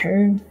 Land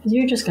return. Because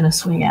you're just gonna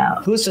swing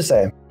out. Who's to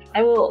say?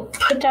 I will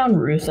put down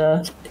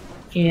Rutha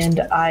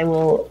and I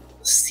will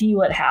see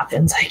what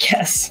happens, I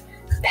guess.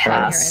 Here,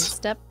 end Pass.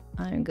 step.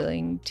 I'm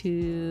going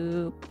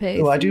to pay.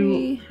 Oh, I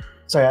 3. do.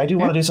 Sorry, I do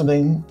want to do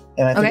something,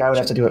 and I think Okay. I would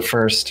have to do it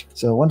first.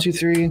 So 1, 2,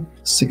 3,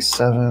 6,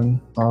 7.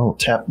 I'll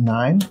tap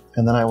 9,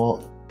 and then I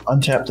will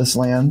untap this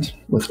land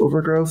with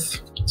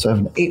Overgrowth. So I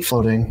have an 8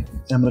 floating,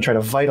 and I'm going to try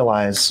to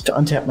Vitalize to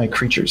untap my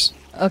creatures.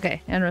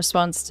 Okay, in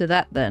response to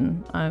that,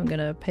 then I'm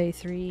gonna pay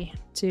 3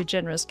 to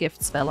generous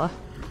gift Svella.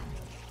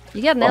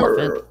 You get an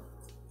elephant.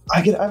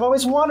 I've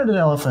always wanted an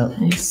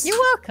elephant. Nice. You're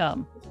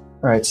welcome.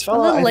 All right, A Svella,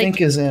 little I late.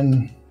 think, is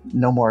in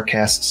No More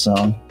Cast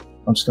Zone.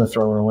 I'm just going to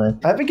throw her away.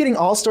 I've been getting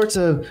all sorts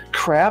of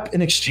crap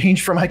in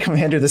exchange for my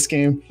commander this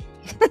game.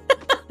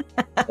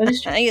 At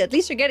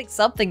least you're getting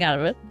something out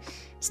of it.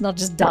 It's not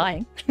just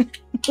dying.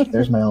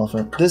 There's my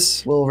elephant.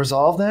 This will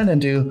resolve then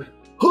and do...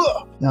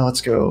 Huh! Now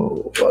let's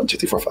go 1, 2,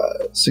 3, 4, 5,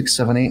 6,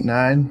 7, 8,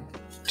 9,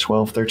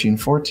 12, 13,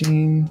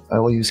 14. I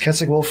will use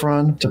Kessig Wolf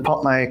Run to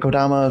pump my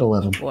Kodama at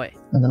 11. Boy.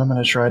 And then I'm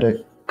going to try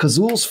to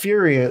Kazul's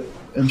Fury it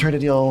and try to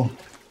deal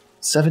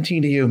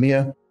 17 to you,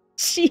 Mia.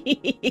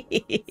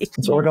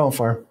 That's what we're going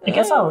for. I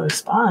guess I'll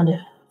respond.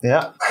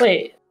 Yeah.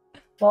 Wait.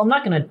 Well, I'm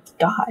not gonna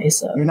die,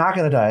 so. You're not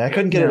going to die. I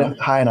couldn't get it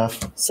high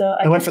enough. So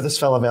I went for this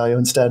fella value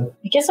instead.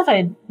 I guess if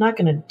I'm not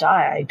gonna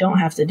die, I don't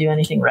have to do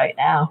anything right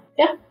now.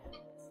 Yeah.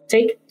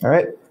 Take. All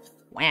right.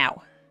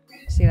 Wow.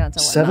 See that's a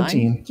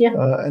 17. Yeah.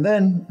 And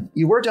then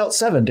you were dealt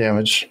 7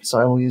 damage, so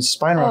I will use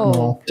Spine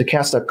Rock to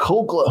cast a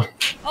Cold Glow.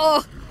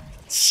 Oh,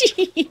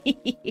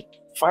 gee.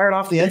 Fire it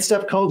off the end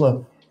step Cold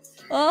Glow.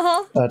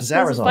 Does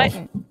that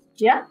resolve?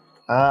 Yeah.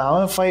 I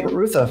want to fight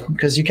Rutha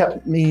because you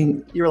kept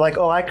me. You were like,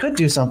 "Oh, I could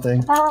do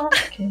something,"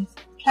 Okay.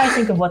 Trying to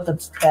think of what the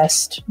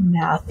best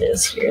math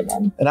is here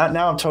then. and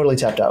now I'm totally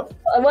tapped out.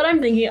 What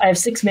I'm thinking, I have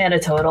 6 mana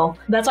total.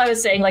 That's why I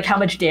was saying, like, how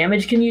much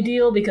damage can you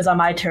deal? Because on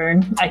my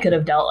turn, I could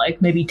have dealt,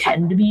 like, maybe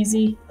 10 to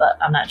Beezy, but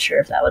I'm not sure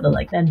if that would have,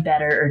 like, been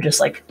better or just,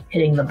 like,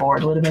 hitting the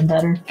board would have been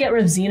better. Get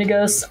rid of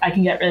Xenagos. I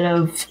can get rid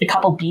of a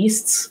couple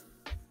beasts.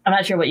 I'm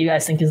not sure what you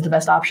guys think is the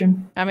best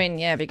option. I mean,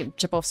 yeah, if you can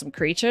chip off some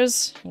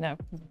creatures, you know,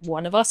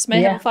 one of us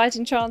may have a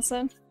fighting chance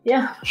then.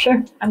 Yeah,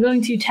 sure. I'm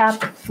going to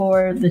tap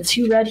for the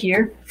 2 red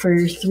here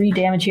for 3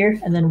 damage here,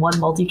 and then 1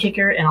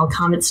 multi-kicker, and I'll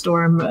Comet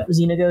Storm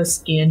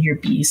Xenagos and your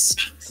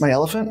beast. My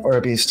elephant or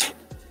a beast?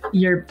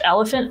 Your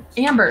elephant,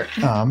 Amber.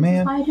 Oh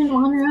man. I didn't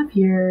want her up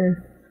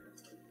here.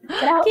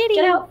 Get out, Kitty.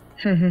 get out.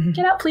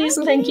 Get out, please,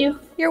 and thank you.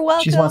 You're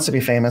welcome. She wants to be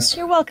famous.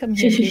 You're welcome,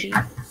 here, kitty.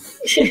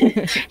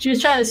 She was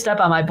trying to step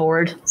on my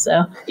board,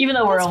 so even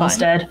though we're That's almost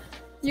fine. dead.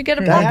 You get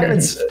a That blocker.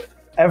 happens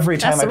every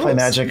time That's I the play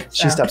rules. Magic.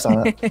 She steps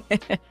on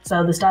it.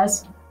 So this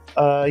dies?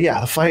 Yeah,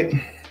 the fight,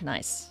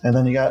 Nice. and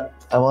then you got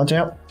I will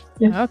untap.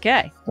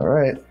 Okay, All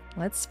right.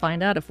 let's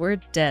find out if we're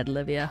dead,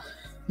 Livia.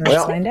 Let's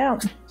Well- find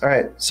out. All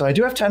right. So I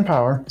do have 10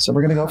 power, so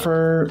we're gonna go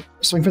for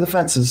swing for the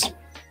fences.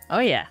 Oh,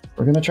 yeah.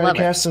 We're gonna try Love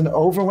to it. cast an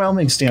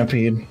overwhelming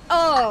stampede.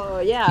 Oh,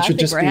 yeah. It should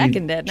just we're be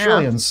hacking dead now.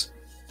 trillions,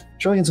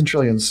 trillions and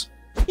trillions.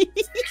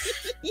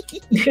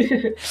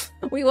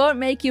 We won't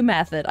make you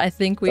math it. I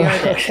think we are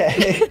dead.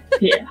 Okay.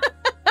 Yeah.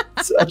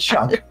 It's a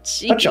chunk.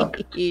 A chunk.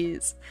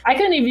 Jeez. I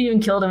couldn't have even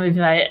killed him if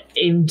I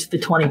aimed the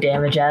 20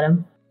 damage at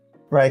him.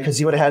 Right, because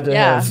you would have had to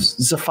have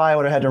Zaffai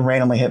would have had to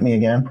randomly hit me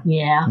again.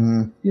 Yeah.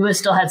 You would have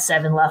still had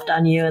 7 left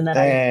on you, and then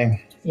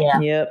Dang.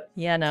 Yep.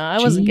 Yeah, no, I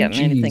wasn't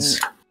getting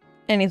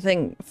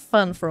anything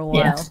fun for a while.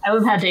 Yeah, I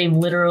would have had to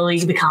literally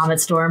the Comet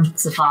Storm,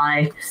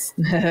 Zaffai,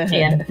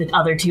 and the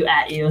other 2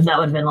 at you. That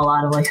would have been a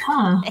lot of like,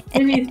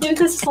 maybe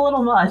this is a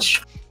little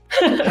much.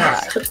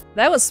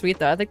 That was sweet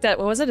though. I think that,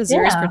 what was it,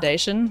 Azuri's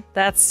Predation?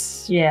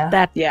 That's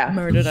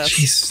murdered us.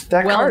 Jeez,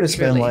 that card has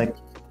been like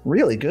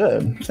really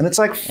good, and it's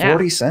like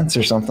 40 cents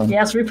or something.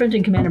 Yeah, it's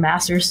reprinting Commander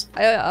Masters.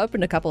 I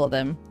opened a couple of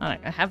them. I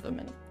have them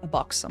in a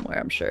box somewhere,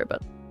 I'm sure,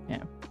 but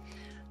yeah.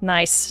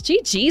 Nice.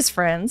 GG's,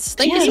 friends.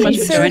 Thank you so much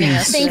for joining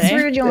us. Thanks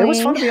for joining. It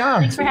was fun to be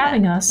on. Thanks for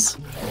having us.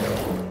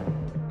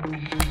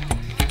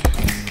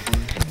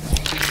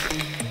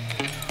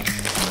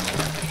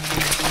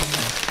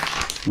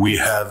 We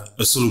have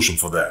a solution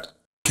for that.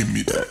 Give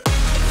me that.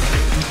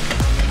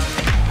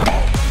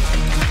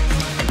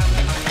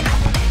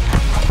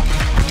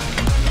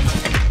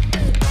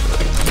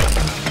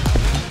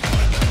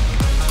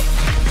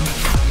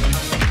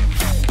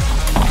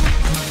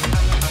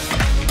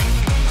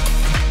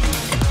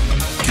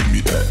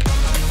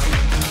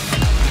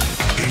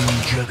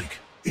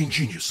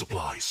 Ingenious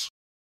supplies.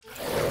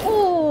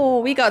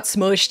 Oh, we got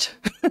smushed.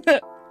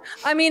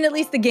 I mean, at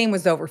least the game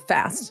was over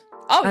fast.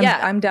 Oh,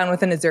 I'm down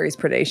with an Azuri's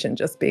Predation,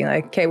 just being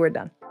like, okay, we're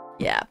done.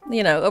 Yeah,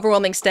 you know,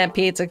 overwhelming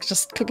stampedes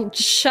just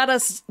shut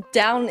us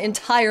down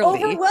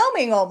entirely.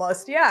 Overwhelming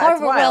almost, yeah.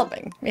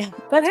 Overwhelming, yeah.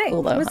 But hey,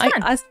 cool, though. it was fun.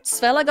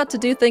 Svella got to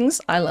do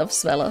things. I love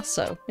Svella,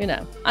 so, you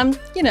know, I'm,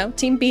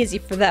 Team Beezy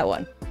for that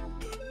one.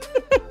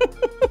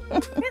 Yeah,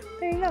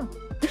 there you go.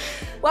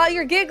 While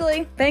you're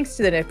giggling, thanks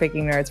to the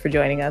Nitpicking Nerds for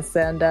joining us.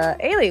 And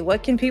Ailey,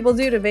 what can people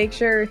do to make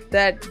sure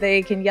that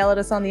they can yell at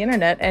us on the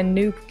internet and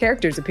new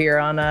characters appear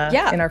on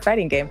in our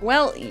fighting game?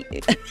 Well,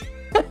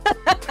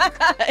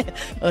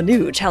 a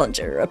new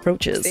challenger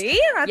approaches.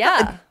 See?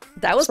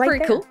 That was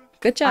pretty cool.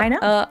 Good job. I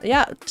know.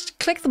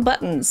 Click the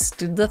buttons,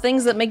 do the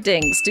things that make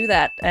dings, do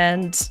that,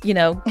 and,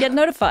 get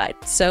notified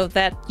so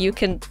that you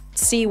can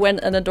see when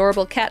an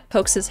adorable cat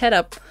pokes his head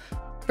up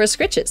for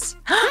scritches.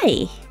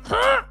 Hi.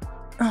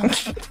 Oh,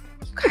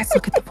 you guys,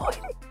 look at the void.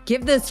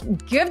 Give the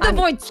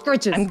void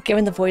scritches. I'm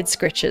giving the void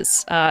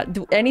scritches.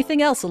 Do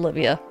anything else,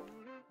 Olivia?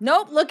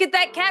 Nope, look at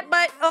that cat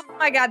butt. Oh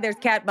my god, there's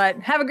cat butt.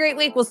 Have a great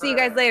week. We'll see you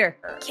guys later.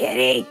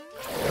 Kitty.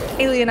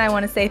 Ailey and I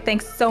want to say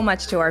thanks so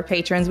much to our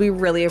patrons. We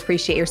really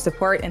appreciate your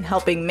support in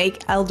helping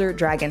make Elder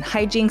Dragon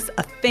Hijinks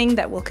a thing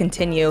that will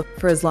continue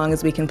for as long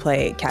as we can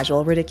play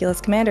casual,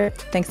 ridiculous Commander.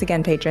 Thanks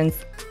again, patrons.